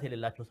ብቃት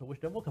የሌላቸው ሰዎች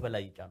ደግሞ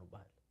ከበላይ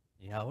ይጫኑባል።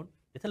 ይሄ አሁን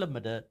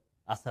የተለመደ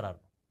አሰራር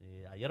ነው።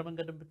 አየር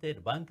መንገድም ብትሄድ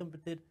ባንክም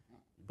ብትሄድ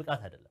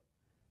ብቃት አይደለም።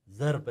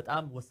 ዘር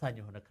በጣም ወሳኝ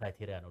የሆነ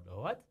ክራይቴሪያ ነው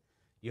ለህዋት።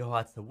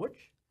 የህዋት ሰዎች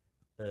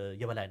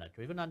የበላይ ናቸው።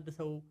 ኢቭን አንድ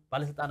ሰው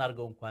ባለስልጣን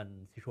አድርገው እንኳን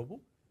ሲሾሙ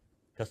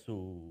ከሱ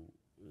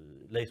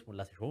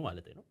ለይስሙላ ሲሾሙ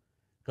ማለት ነው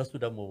ከሱ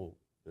ደግሞ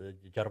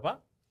ጀርባ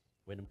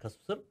ወይንም ከሱ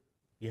ስር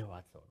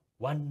የህዋት ሰው ነው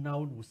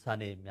ዋናውን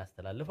ውሳኔ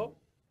የሚያስተላልፈው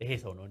ይሄ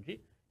ሰው ነው እንጂ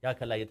ያ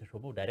ከላይ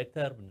የተሾመው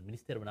ዳይሬክተር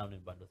ሚኒስቴር ምናምን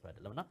የሚባለው ሰው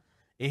አይደለምና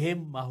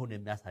ይሄም አሁን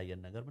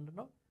የሚያሳየን ነገር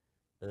ምንድነው?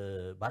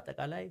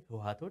 በአጠቃላይ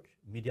ህዋቶች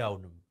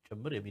ሚዲያውንም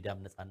ጭምር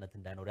የሚዲያም ነፃነት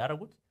እንዳይኖር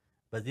ያደረጉት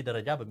በዚህ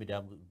ደረጃ በሚዲያ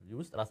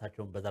ውስጥ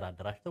ራሳቸውን በዘር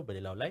አደራጅተው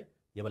በሌላው ላይ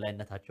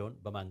የበላይነታቸውን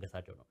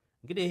በማንገሳቸው ነው።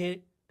 እንግዲህ ይሄ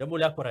ደግሞ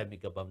ሊያኮራ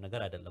የሚገባም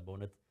ነገር አይደለም።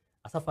 በእውነት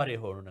አሳፋሪ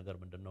የሆኑ ነገር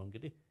ምንድነው?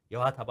 እንግዲህ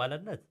የህዋት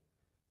አባልነት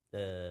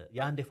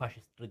የአንድ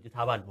የፋሽስት ድርጅት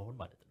አባል መሆን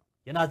ማለት ነው።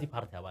 የናዚ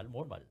ፓርቲ አባል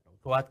መሆን ማለት ነው።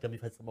 ህዋት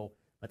ከሚፈጽመው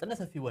መጠነ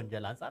ሰፊ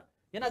ወንጀል አንፃር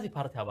የናዚ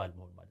ፓርቲ አባል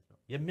መሆን ማለት ነው።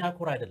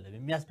 የሚያኮራ አይደለም፣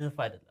 የሚያስደንፍ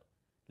አይደለም፣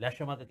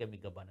 ሊያሸማቀቅ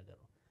የሚገባ ነገር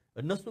ነው።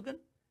 እነሱ ግን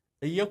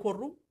እየኮሩ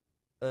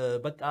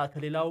በቃ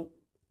ከሌላው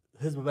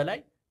ህዝብ በላይ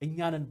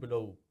እኛንን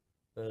ብለው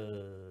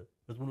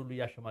ህዝቡን ሁሉ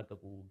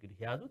እያሸማቀቁ እንግዲህ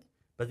የያዙት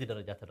በዚህ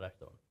ደረጃ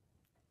ተደራጅተው ነው።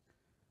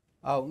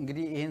 አው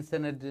እንግዲህ ይሄን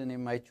ሰነድ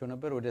እኔም አይቼው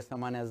ነበር። ወደ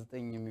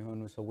 89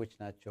 የሚሆኑ ሰዎች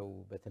ናቸው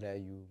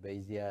በተለያዩ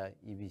በኢዚያ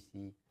ኢቢሲ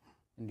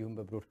እንዲሁም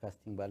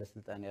በብሮድካስቲንግ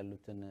ባለስልጣን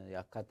ያሉትን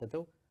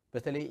ያካተተው።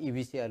 በተለይ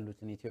ኢቢሲ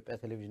ያሉትን ኢትዮጵያ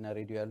ቴሌቪዥንና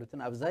ሬዲዮ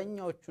ያሉትን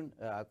አብዛኛዎቹን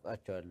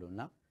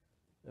አቋጫቸዋለሁና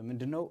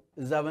ምንድነው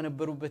እዛ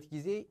በነበሩበት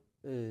ጊዜ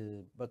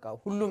በቃ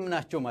ሁሉም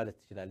ናቸው ማለት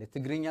ይችላል።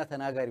 የትግርኛ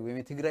ተናጋሪ ወይም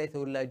የትግራይ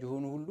ተወላጅ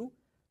ሆኑ ሁሉ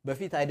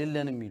በፊት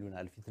አይደለንም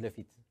ይሉናል ፊት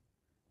ለፊት።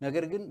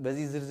 ነገር ግን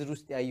በዚህ ዝርዝር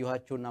ውስጥ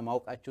ያዩዋቸውና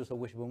ማውቃቸው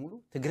ሰዎች በሙሉ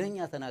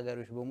ትግርኛ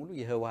ተናጋሪዎች በሙሉ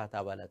የህዋት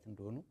አባላት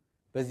እንደሆኑ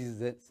በዚህ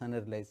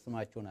ሰነድ ላይ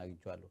ስማቸውን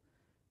አግኝቻለሁ።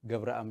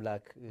 ገብረ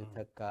አምላክ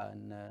ተካ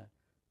እና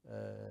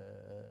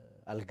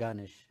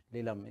አልጋነሽ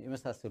ሌላም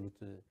የመሳሰሉት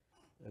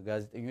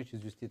ጋዜጠኞች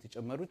እዚህ ውስጥ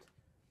የተጨመሩት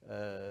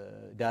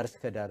ዳር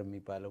እስከ ዳር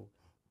የሚባለው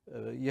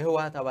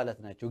የህዋት አባላት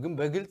ናቸው። ግን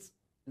በግልጽ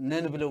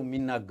ነን ብለው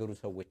የሚናገሩ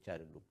ሰዎች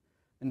አይደሉም።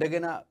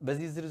 እንደገና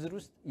በዚህ ዝርዝር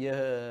ውስጥ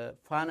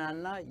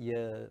የፋናና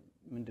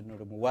የምንድነው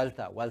ደግሞ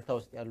ዋልታ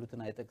ውስጥ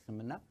ያሉትን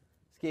አይጠቅስምና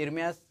እስኪ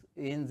ኤርሚያስ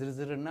ይሄን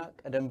ዝርዝርና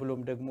ቀደም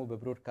ብሎም ደግሞ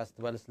በብሮድካስት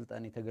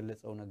ባለስልጣን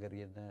የተገለጸው ነገር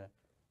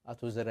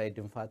አቶ ዘራይ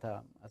ድንፋታ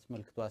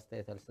አስመልክቶ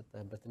አስተያየት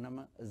አልሰጠህበትና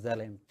እዛ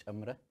ላይም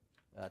ጨምረህ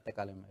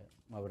አጠቃላይ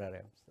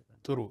ማብራሪያ መስጠት።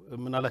 ጥሩ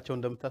ምናላቸው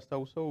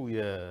እንደምታስታውሰው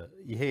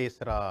ይሄ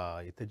ስራ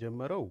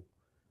የተጀመረው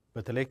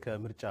በተለይ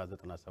ከምርጫ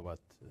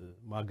 97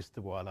 ማግስት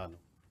በኋላ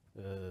ነው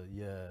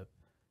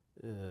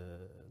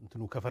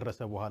እንትኑ ከፈረሰ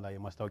በኋላ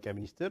የማስታወቂያ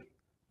ሚኒስትር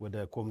ወደ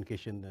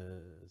ኮሙኒኬሽን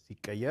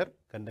ሲቀየር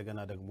ከእንደገና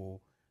ደግሞ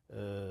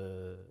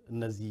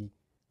እነዚህ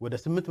ወደ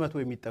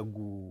 800 የሚጠጉ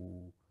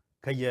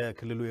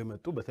ከየክልሉ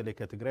የመጡ በተለይ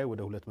ከትግራይ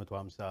ወደ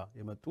 250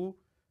 የመጡ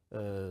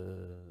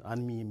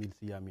አንሚ የሚል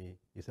ስያሜ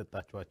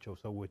የሰጣቸው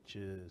ሰዎች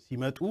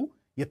ሲመጡ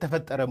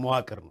የተፈጠረ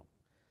መዋቅር ነው።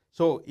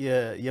 ሶ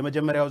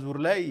የመጀመሪያው ዙር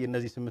ላይ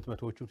እነዚህ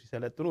 800ዎቹም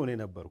ሲሰለጥኑ እኔ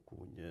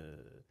ነበርኩኝ።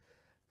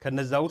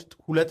 ከነዛ ውስጥ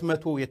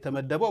 200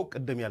 የተመደበው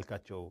ቅድም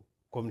ያልካቸው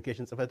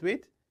ኮሙኒኬሽን ጽህፈት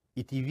ቤት፣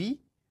 ኢቲቪ፣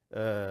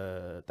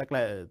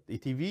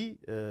 ኢቲቪ፣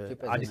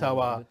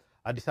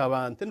 አዲስ አበባ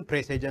እንትን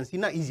ፕሬስ ኤጀንሲ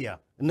እና ኢዚያ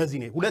እነዚህ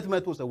ነው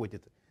 200 ሰዎች።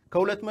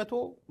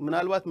 ከ200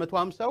 ምናልባት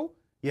 150ው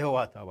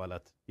የህወሓት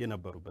አባላት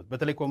የነበሩበት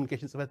በተለይ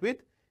ኮሙኒኬሽን ጽህፈት ቤት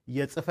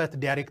የጽህፈት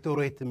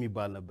ዳይሬክቶሬት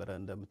የሚባል ነበር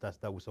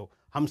እንደምታስታውሰው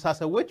 50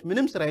 ሰዎች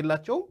ምንም ስራ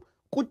የላቸውም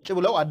ቁጭ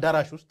ብለው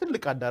አዳራሽ ውስጥ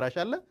ትልቅ አዳራሽ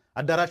አለ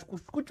አዳራሽ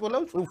ቁጭ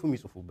ብለው ጽሁፍ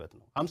የሚጽፉበት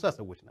ነው 50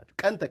 ሰዎች ናቸው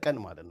ቀን ተቀን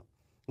ማለት ነው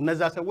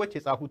እነዛ ሰዎች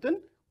የጻፉትን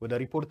ወደ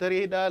ሪፖርተር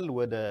ይሄዳል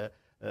ወደ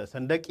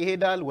ሰንደቅ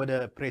ይሄዳል ወደ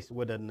ፕሬስ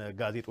ወደ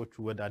ጋዜጦቹ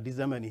ወደ አዲስ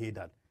ዘመን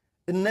ይሄዳል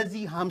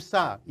እነዚህ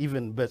 50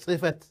 ኢቭን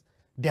በጽህፈት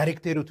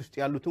ዳይሬክቶሬት ውስጥ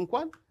ያሉት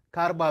እንኳን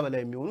ከ40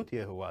 በላይ የሚሆኑት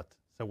የህወሓት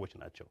ሰዎች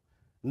ናቸው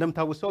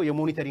እንደምታውሰው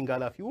የሞኒተሪንግ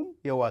ኃላፊውም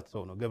የህወሓት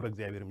ሰው ነው ገብረ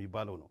እግዚአብሔር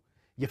የሚባለው ነው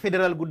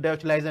የፌደራል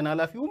ጉዳዮች ላይዘን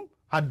ኃላፊውም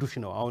ሀዱሽ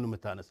ነው አሁን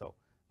የምታነሳው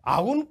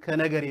አሁን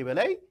ከነገሬ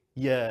በላይ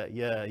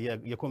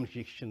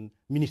የኮሙኒኬሽን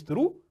ሚኒስትሩ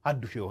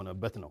ሀዱሽ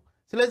የሆነበት ነው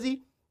ስለዚህ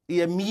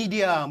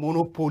የሚዲያ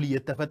ሞኖፖሊ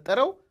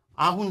የተፈጠረው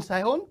አሁን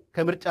ሳይሆን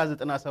ከምርጫ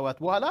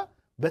 97 በኋላ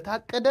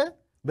በታቀደ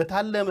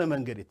በታለመ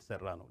መንገድ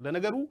የተሰራ ነው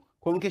ለነገሩ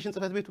ኮሙኒኬሽን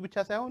ጽህፈት ቤቱ ብቻ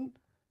ሳይሆን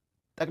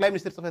ጠቅላይ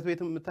ሚኒስትር ጽህፈት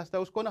ቤትም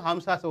የምታስታውስ ከሆነ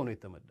 50 ሰው ነው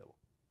የተመደበው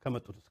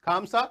ከመጡት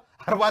ከ50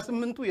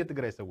 48ቱ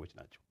የትግራይ ሰዎች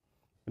ናቸው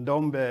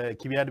እንደውም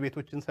በኪቢያድ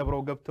ቤቶችን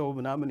ሰብረው ገብተው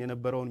ምናምን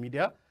የነበረውን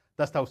ሚዲያ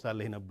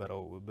ታስታውሳለህ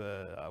የነበረው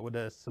ወደ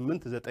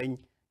 8 9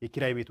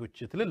 የኪራይ ቤቶች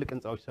ትልልቅ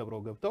ህንጻዎች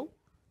ሰብረው ገብተው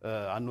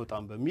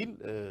አንወጣም በሚል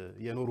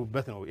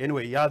የኖሩበት ነው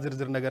ኤኒዌይ ያ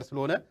ዝርዝር ነገር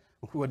ስለሆነ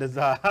ወደዛ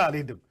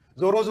አልሄድም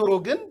ዞሮ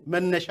ግን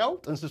መነሻው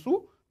ጥንስሱ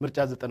ምርጫ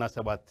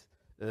 97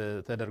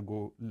 ተደርጎ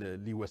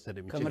ሊወሰድ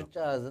የሚችል ከምርጫ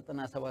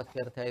 97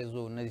 ጋር ተያይዞ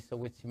እነዚህ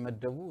ሰዎች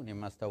ሲመደቡ እኔ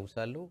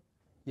ማስታውሳለሁ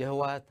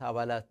የህወሓት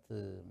አባላት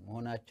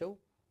መሆናቸው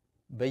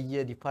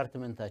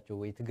በየዲፓርትመንታቸው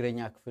ወይ ትግረኛ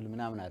ክፍል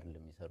ምናምን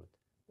አይደለም የሚሰሩት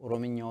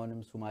ኦሮምኛውንም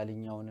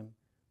ሶማሊኛውንም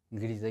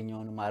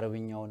እንግሊዘኛውንም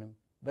አረብኛውንም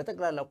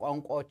በጠቅላላ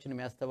ቋንቋዎችን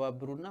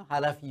የሚያስተባብሩና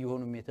ኃላፊ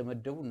የሆኑም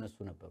የተመደቡ እነሱ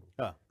ነበሩ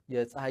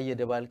የፀሐየ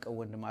ደባልቀው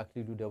ወንድም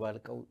አክሊሉ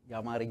ደባልቀው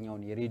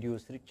የአማርኛውን የሬዲዮ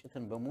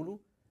ስርጭትን በሙሉ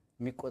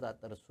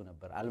የሚቆጣጠር እሱ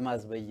ነበር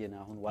አልማዝ በየነ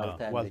አሁን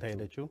ዋልታ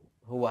ያለችው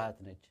ህወሓት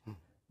ነች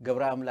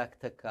ገብረ አምላክ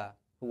ተካ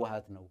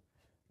ህወሓት ነው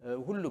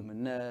ሁሉም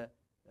እነ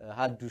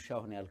ሀዱሽ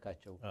አሁን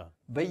ያልካቸው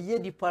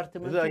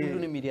በየዲፓርትመንቱ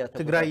ሁሉንም ሚዲያ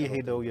ትግራይ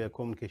የሄደው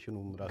የኮሙኒኬሽኑ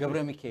ራሱ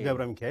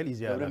ገብረ ሚካኤል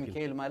ይዚያ ገብረ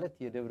ሚካኤል ማለት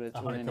የደብረ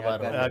ጽዮንን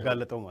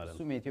ያጋለጠው ማለት ነው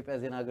እሱም የኢትዮጵያ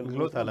ዜና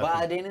አገልግሎት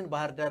በአዴንን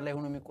ባህርዳር ላይ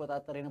ሆኖ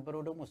የሚቆጣጠር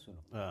የነበረው ደግሞ እሱ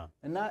ነው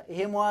እና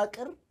ይሄ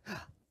መዋቅር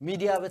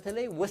ሚዲያ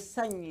በተለይ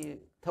ወሳኝ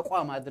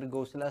ተቋም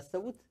አድርገው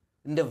ስላሰቡት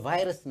እንደ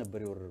ቫይረስ ነበር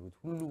የወረሩት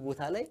ሁሉ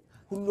ቦታ ላይ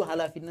ሁሉ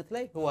ኃላፊነት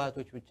ላይ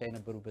ህወሓቶች ብቻ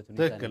የነበሩበት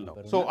ሁኔታ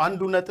ነበር ሶ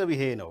አንዱ ነጥብ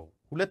ይሄ ነው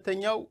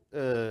ሁለተኛው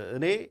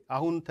እኔ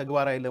አሁን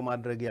ተግባራዊ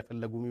ለማድረግ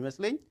ያፈለጉ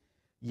የሚመስለኝ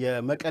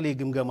የመቀሌ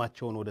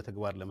ግምገማቸውን ወደ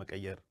ተግባር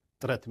ለመቀየር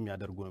ጥረት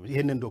የሚያደርጉ ነው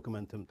ይሄንን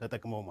ዶክመንትም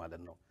ተጠቅመው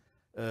ማለት ነው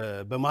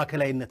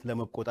በማከላይነት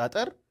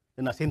ለመቆጣጠር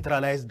እና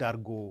ሴንትራላይዝድ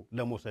አድርጎ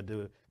ለመውሰድ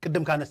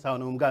ቅድም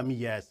ካነሳነውም ጋር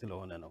የሚያያዝ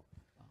ስለሆነ ነው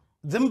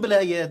ዝም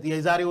ብለህ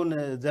የዛሬውን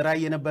ዘራይ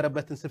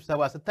የነበረበትን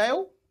ስብሰባ ስታየው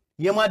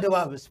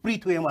የማደባብ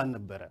ስፕሪቱ የማን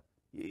ነበረ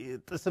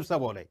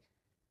ስብሰባው ላይ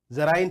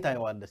ዘራይን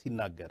ታየዋለህ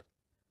ሲናገር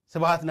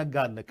ስብሃት ነጋ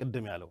አለ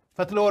ቅድም ያለው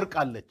ፈትለወርቅ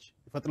አለች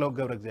ፈትለወርቅ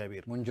ገብረ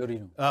እግዚአብሔር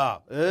ሞንጆሪኖ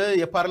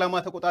የፓርላማ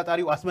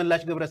ተቆጣጣሪው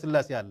አስመላሽ ገብረ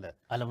ስላሴ አለ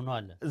አለምነው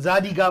አለ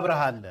ዛዲ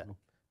ጋብረሃ አለ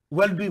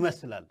ወልዱ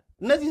ይመስላል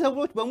እነዚህ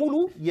ሰዎች በሙሉ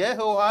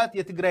የህወሓት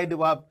የትግራይ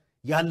ድባብ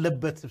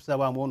ያለበት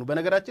ስብሰባ መሆኑ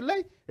በነገራችን ላይ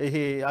ይሄ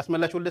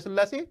አስመላሽ ወልደ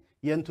ስላሴ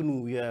የእንትኑ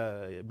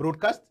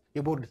የብሮድካስት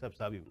የቦርድ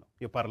ሰብሳቢው ነው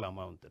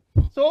የፓርላማው እንትን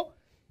ሶ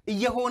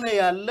እየሆነ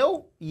ያለው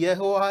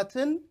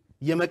የህወሓትን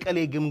የመቀሌ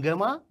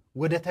ግምገማ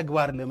ወደ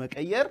ተግባር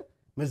ለመቀየር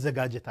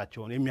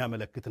መዘጋጀታቸውን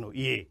የሚያመለክት ነው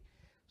ይሄ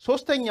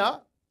ሶስተኛ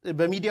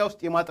በሚዲያ ውስጥ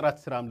የማጥራት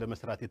ስራም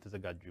ለመስራት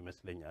የተዘጋጁ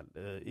ይመስለኛል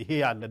ይሄ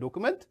ያለ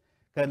ዶክመንት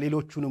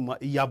ከሌሎቹንም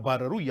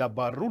ያባረሩ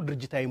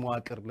ድርጅታዊ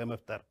መዋቅር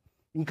ለመፍጠር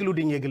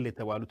ኢንክሉዲንግ የግል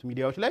የተባሉት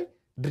ሚዲያዎች ላይ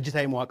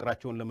ድርጅታዊ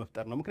መዋቅራቸውን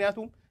ለመፍጠር ነው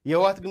ምክንያቱም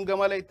የህወሓት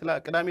ግምገማ ላይ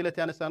ቅዳሜ ዕለት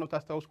ያነሳነው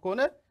ታስታውስ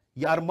ከሆነ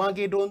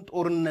የአርማጌዶን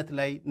ጦርነት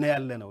ላይ ነው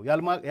ያለ ነው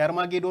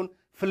የአርማጌዶን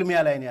ፍልሚያ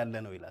ላይ ነው ያለ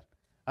ነው ይላል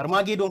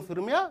አርማጌዶን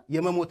ፍልሚያ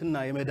የመሞትና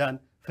የመዳን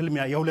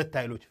ፍልሚያ የሁለት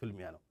ኃይሎች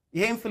ፍልሚያ ነው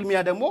ይሄን ፍልሚያ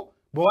ደግሞ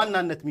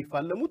በዋናነት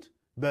የሚፋለሙት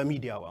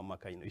በሚዲያው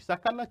አማካኝ ነው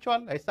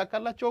ይሳካላቸዋል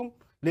አይሳካላቸውም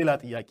ሌላ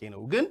ጥያቄ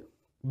ነው ግን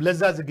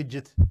ለዛ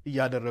ዝግጅት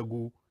እያደረጉ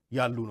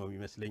ያሉ ነው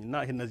የሚመስለኝና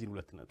እነዚህን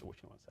ሁለት ነጥቦች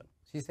ነው ማለት ነው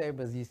ሲሳይ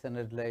በዚህ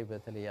ሰነድ ላይ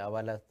በተለይ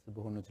አባላት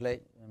በሆኑት ላይ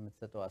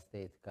የምትሰጠው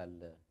አስተያየት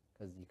ካለ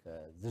ከዚህ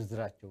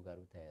ከዝርዝራቸው ጋር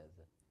ተያያዘ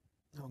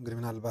እንግዲህ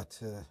ምናልባት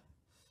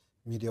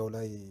ሚዲያው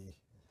ላይ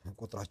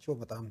ቁጥራቸው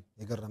በጣም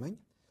የገረመኝ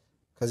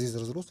ከዚህ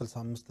ዝርዝሩ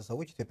 65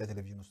 ሰዎች ኢትዮጵያ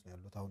ቴሌቪዥን ውስጥ ነው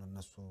ያሉት። አሁን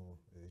እነሱ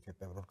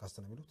ኢትዮጵያ ብሮድካስት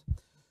ነው የሚሉት።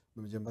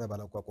 በመጀመሪያ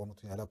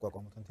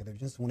ያላቋቋሙትን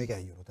ቴሌቪዥን ስሙን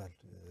ይቀያይሩታል።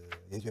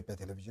 የኢትዮጵያ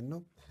ቴሌቪዥን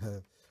ነው።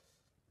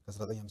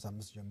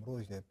 ከ1955 ጀምሮ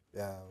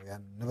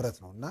ኢትዮጵያውያን ንብረት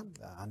ነውና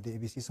አንድ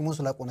ኤቢሲ ስሙን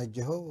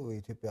ስላቆነጀኸው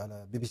ኢትዮጵያ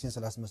ቢቢሲን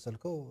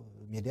ስላስመሰልከው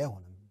ሚዲያ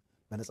አይሆንም።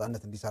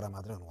 በነፃነት እንዲሰራ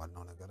ማድረግ ነው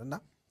ዋናው ነገር እና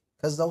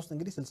ከዛ ውስጥ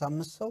እንግዲህ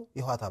 65 ሰው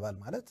የህወሓት አባል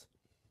ማለት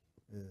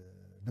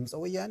ድምፀ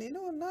ወያኔ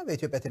ነው እና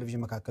በኢትዮጵያ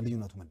ቴሌቪዥን መካከል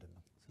ልዩነቱ ምንድን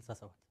ነው?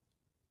 67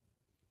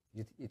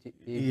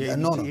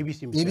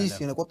 ኤቢሲ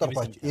ነው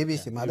ቆጠርኳቸው።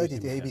 ኤቢሲ ማለት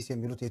ኤቢሲ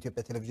የሚሉት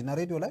የኢትዮጵያ ቴሌቪዥንና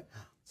ሬዲዮ ላይ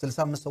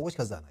 65 ሰዎች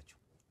ከዛ ናቸው።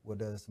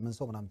 ወደ 8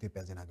 ሰው ምናምን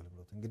ኢትዮጵያ ዜና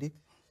አገልግሎት እንግዲህ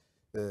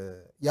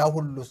ያ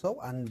ሁሉ ሰው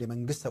አንድ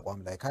የመንግስት ተቋም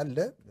ላይ ካለ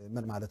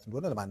ምን ማለት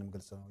እንደሆነ ለማንም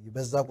ግልጽ ነው።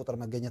 በዛ ቁጥር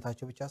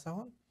መገኘታቸው ብቻ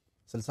ሳይሆን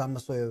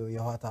 65 ሰው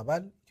የህወሓት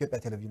አባል ኢትዮጵያ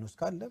ቴሌቪዥን ውስጥ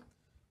ካለ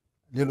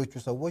ሌሎቹ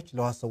ሰዎች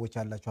ለህወሓት ሰዎች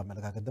ያላቸው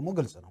አመለካከት ደግሞ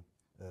ግልጽ ነው።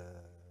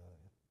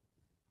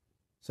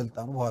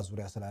 ስልጣኑ በህወሓት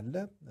ዙሪያ ስላለ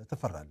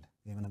ትፈራለህ፣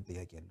 የምንም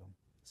ጥያቄ የለውም።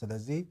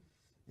 ስለዚህ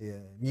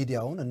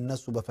ሚዲያውን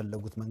እነሱ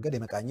በፈለጉት መንገድ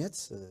የመቃኘት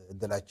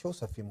እድላቸው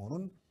ሰፊ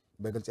መሆኑን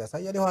በግልጽ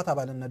ያሳያል። የህወሓት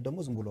አባልነት ደግሞ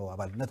ዝም ብሎ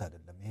አባልነት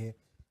አይደለም። ይሄ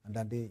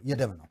አንዳንዴ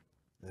የደም ነው።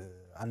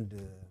 አንድ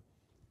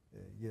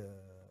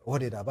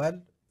የኦህዴድ አባል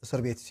እስር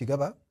ቤት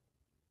ሲገባ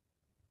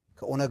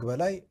ከኦነግ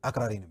በላይ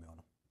አክራሪ ነው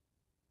የሚሆነው።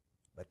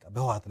 በቃ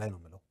በህወሓት ላይ ነው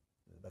የምለው።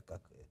 በቃ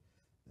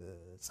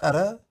ጸረ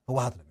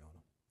ህወሓት ነው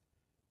የሚሆነው።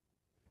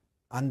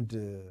 አንድ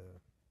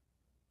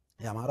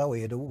የአማራ ወይ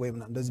የደቡብ ወይ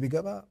እንደዚህ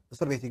ቢገባ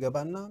እስር ቤት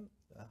ይገባና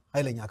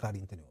ኃይለኛ አክራሪ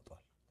እንትን ይወጣል፣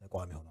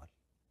 ተቃዋሚ ሆኗል።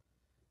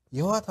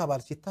 የህወሓት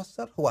አባል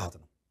ሲታሰር ህወሓት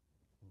ነው፣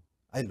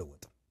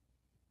 አይለወጥም።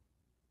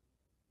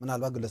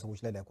 ምናልባት ግለሰቦች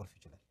ላይ ሊያኮርፍ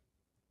ይችላል፣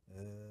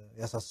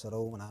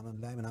 ያሳሰረው ምናምን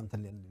ላይ ምናምን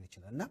ሊል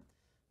ይችላል። እና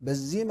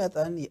በዚህ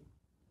መጠን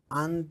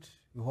አንድ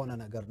የሆነ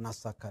ነገር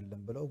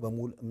እናሳካለን ብለው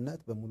በሙሉ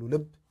እምነት በሙሉ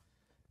ልብ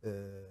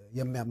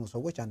የሚያምኑ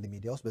ሰዎች አንድ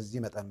ሚዲያ ውስጥ በዚህ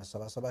መጠን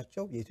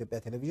መሰባሰባቸው የኢትዮጵያ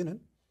ቴሌቪዥንን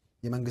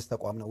የመንግስት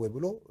ተቋም ነው ወይ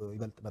ብሎ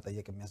ይበልጥ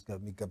መጠየቅ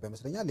የሚገባ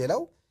ይመስለኛል።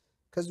 ሌላው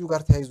ከዚሁ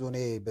ጋር ተያይዞ እኔ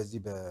በዚህ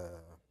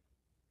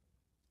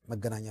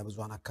በመገናኛ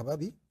ብዙሃን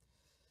አካባቢ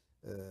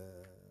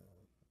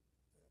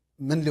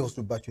ምን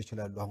ሊወስዱባቸው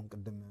ይችላሉ? አሁን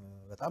ቅድም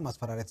በጣም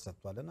ማስፈራሪያ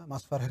ተሰጥቷልና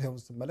ማስፈራሪያውን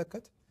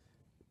ስመለከት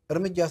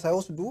እርምጃ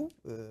ሳይወስዱ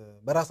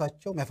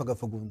በራሳቸው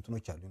የሚያፈገፈጉ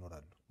እንትኖች አሉ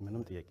ይኖራሉ።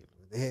 ምንም ጥያቄ የለም።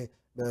 ይሄ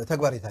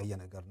በተግባር የታየ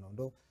ነገር ነው።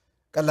 እንደው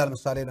ቀላል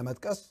ምሳሌ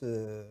ለመጥቀስ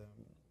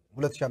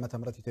 2000 ዓመተ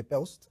ምህረት ኢትዮጵያ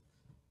ውስጥ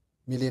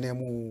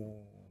ሚሊኒየሙ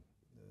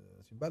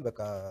ሲባል በቃ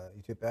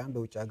ኢትዮጵያውያን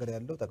በውጭ ሀገር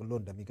ያለው ጠቅልሎ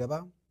እንደሚገባ፣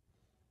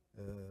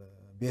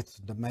 ቤት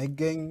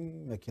እንደማይገኝ፣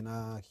 መኪና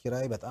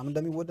ኪራይ በጣም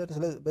እንደሚወደድ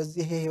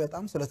በዚህ ይሄ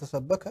በጣም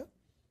ስለተሰበከ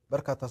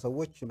በርካታ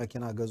ሰዎች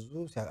መኪና ገዙ፣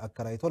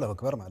 አከራይተው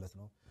ለመክበር ማለት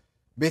ነው።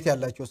 ቤት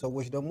ያላቸው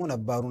ሰዎች ደግሞ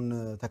ነባሩን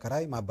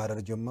ተከራይ ማባረር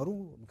ጀመሩ።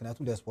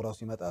 ምክንያቱም ዲያስፖራው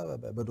ሲመጣ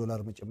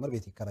በዶላር ጭምር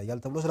ቤት ይከራያል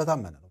ተብሎ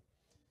ስለታመነ ነው።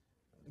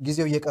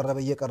 ጊዜው እየቀረበ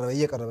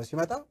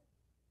ሲመጣ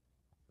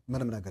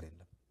ምንም ነገር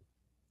የለም።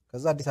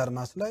 ከዛ አዲስ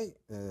አድማስ ላይ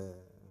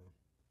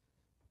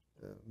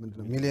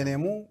ምንድነው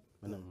ሚሊኒየሙ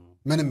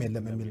ምንም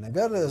የለም የሚል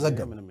ነገር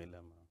ዘገቡ።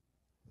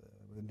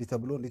 እንዲህ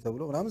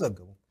ተብሎ ምናምን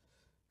ዘገቡ።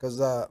 ከዛ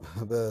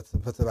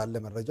በተባለ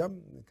መረጃም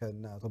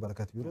ከእነ አቶ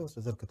በረከት ቢሮ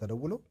ስልክ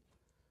ተደውሎ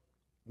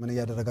ምን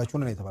እያደረጋችሁ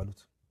ነው የተባሉት።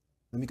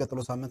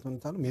 የሚቀጥለው ሳምንት ምን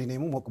ታሉ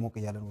ሚሊኒየሙ ሞቅ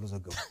እያለ ነው ብሎ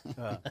ዘገቡ።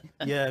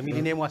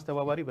 የሚሊኒየሙ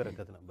አስተባባሪ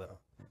በረከት ነበር።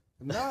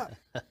 እና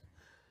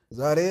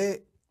ዛሬ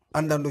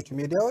አንዳንዶቹ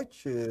ሚዲያዎች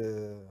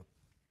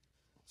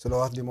ስለ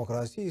ህወሓት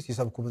ዲሞክራሲ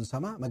ሲሰብኩ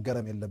ብንሰማ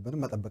መገረም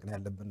የለብንም መጠበቅ ነው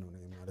ያለብን ነው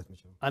ማለት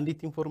ነው። አንዲት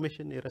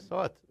ኢንፎርሜሽን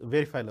የረሳዋት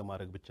ቬሪፋይ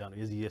ለማድረግ ብቻ ነው።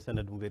 የዚህ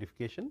የሰነዱን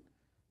ቬሪፊኬሽን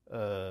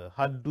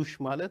ሀዱሽ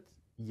ማለት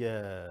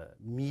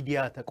የሚዲያ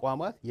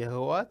ተቋማት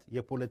የህወሓት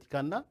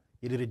የፖለቲካና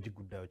የድርጅት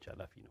ጉዳዮች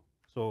ኃላፊ ነው።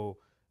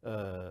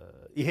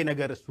 ይሄ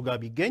ነገር እሱ ጋር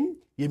ቢገኝ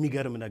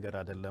የሚገርም ነገር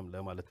አይደለም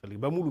ለማለት ፈልግ።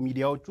 በሙሉ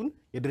ሚዲያዎቹን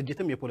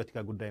የድርጅትም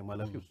የፖለቲካ ጉዳይ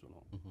ኃላፊ እሱ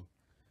ነው።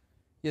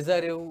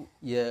 የዛሬው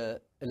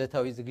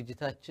የዕለታዊ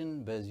ዝግጅታችን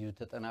በዚሁ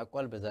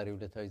ተጠናቋል። በዛሬው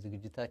ዕለታዊ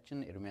ዝግጅታችን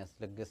ኤርሚያስ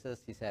ለገሰ፣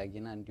 ሲሳይ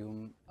አጊና እንዲሁም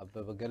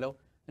አበበ ገላው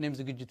እኔም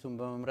ዝግጅቱን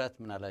በመምራት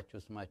ምናላቸው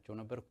ስማቸው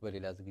ነበርኩ።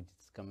 በሌላ ዝግጅት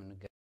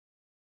እስከምንገናኝ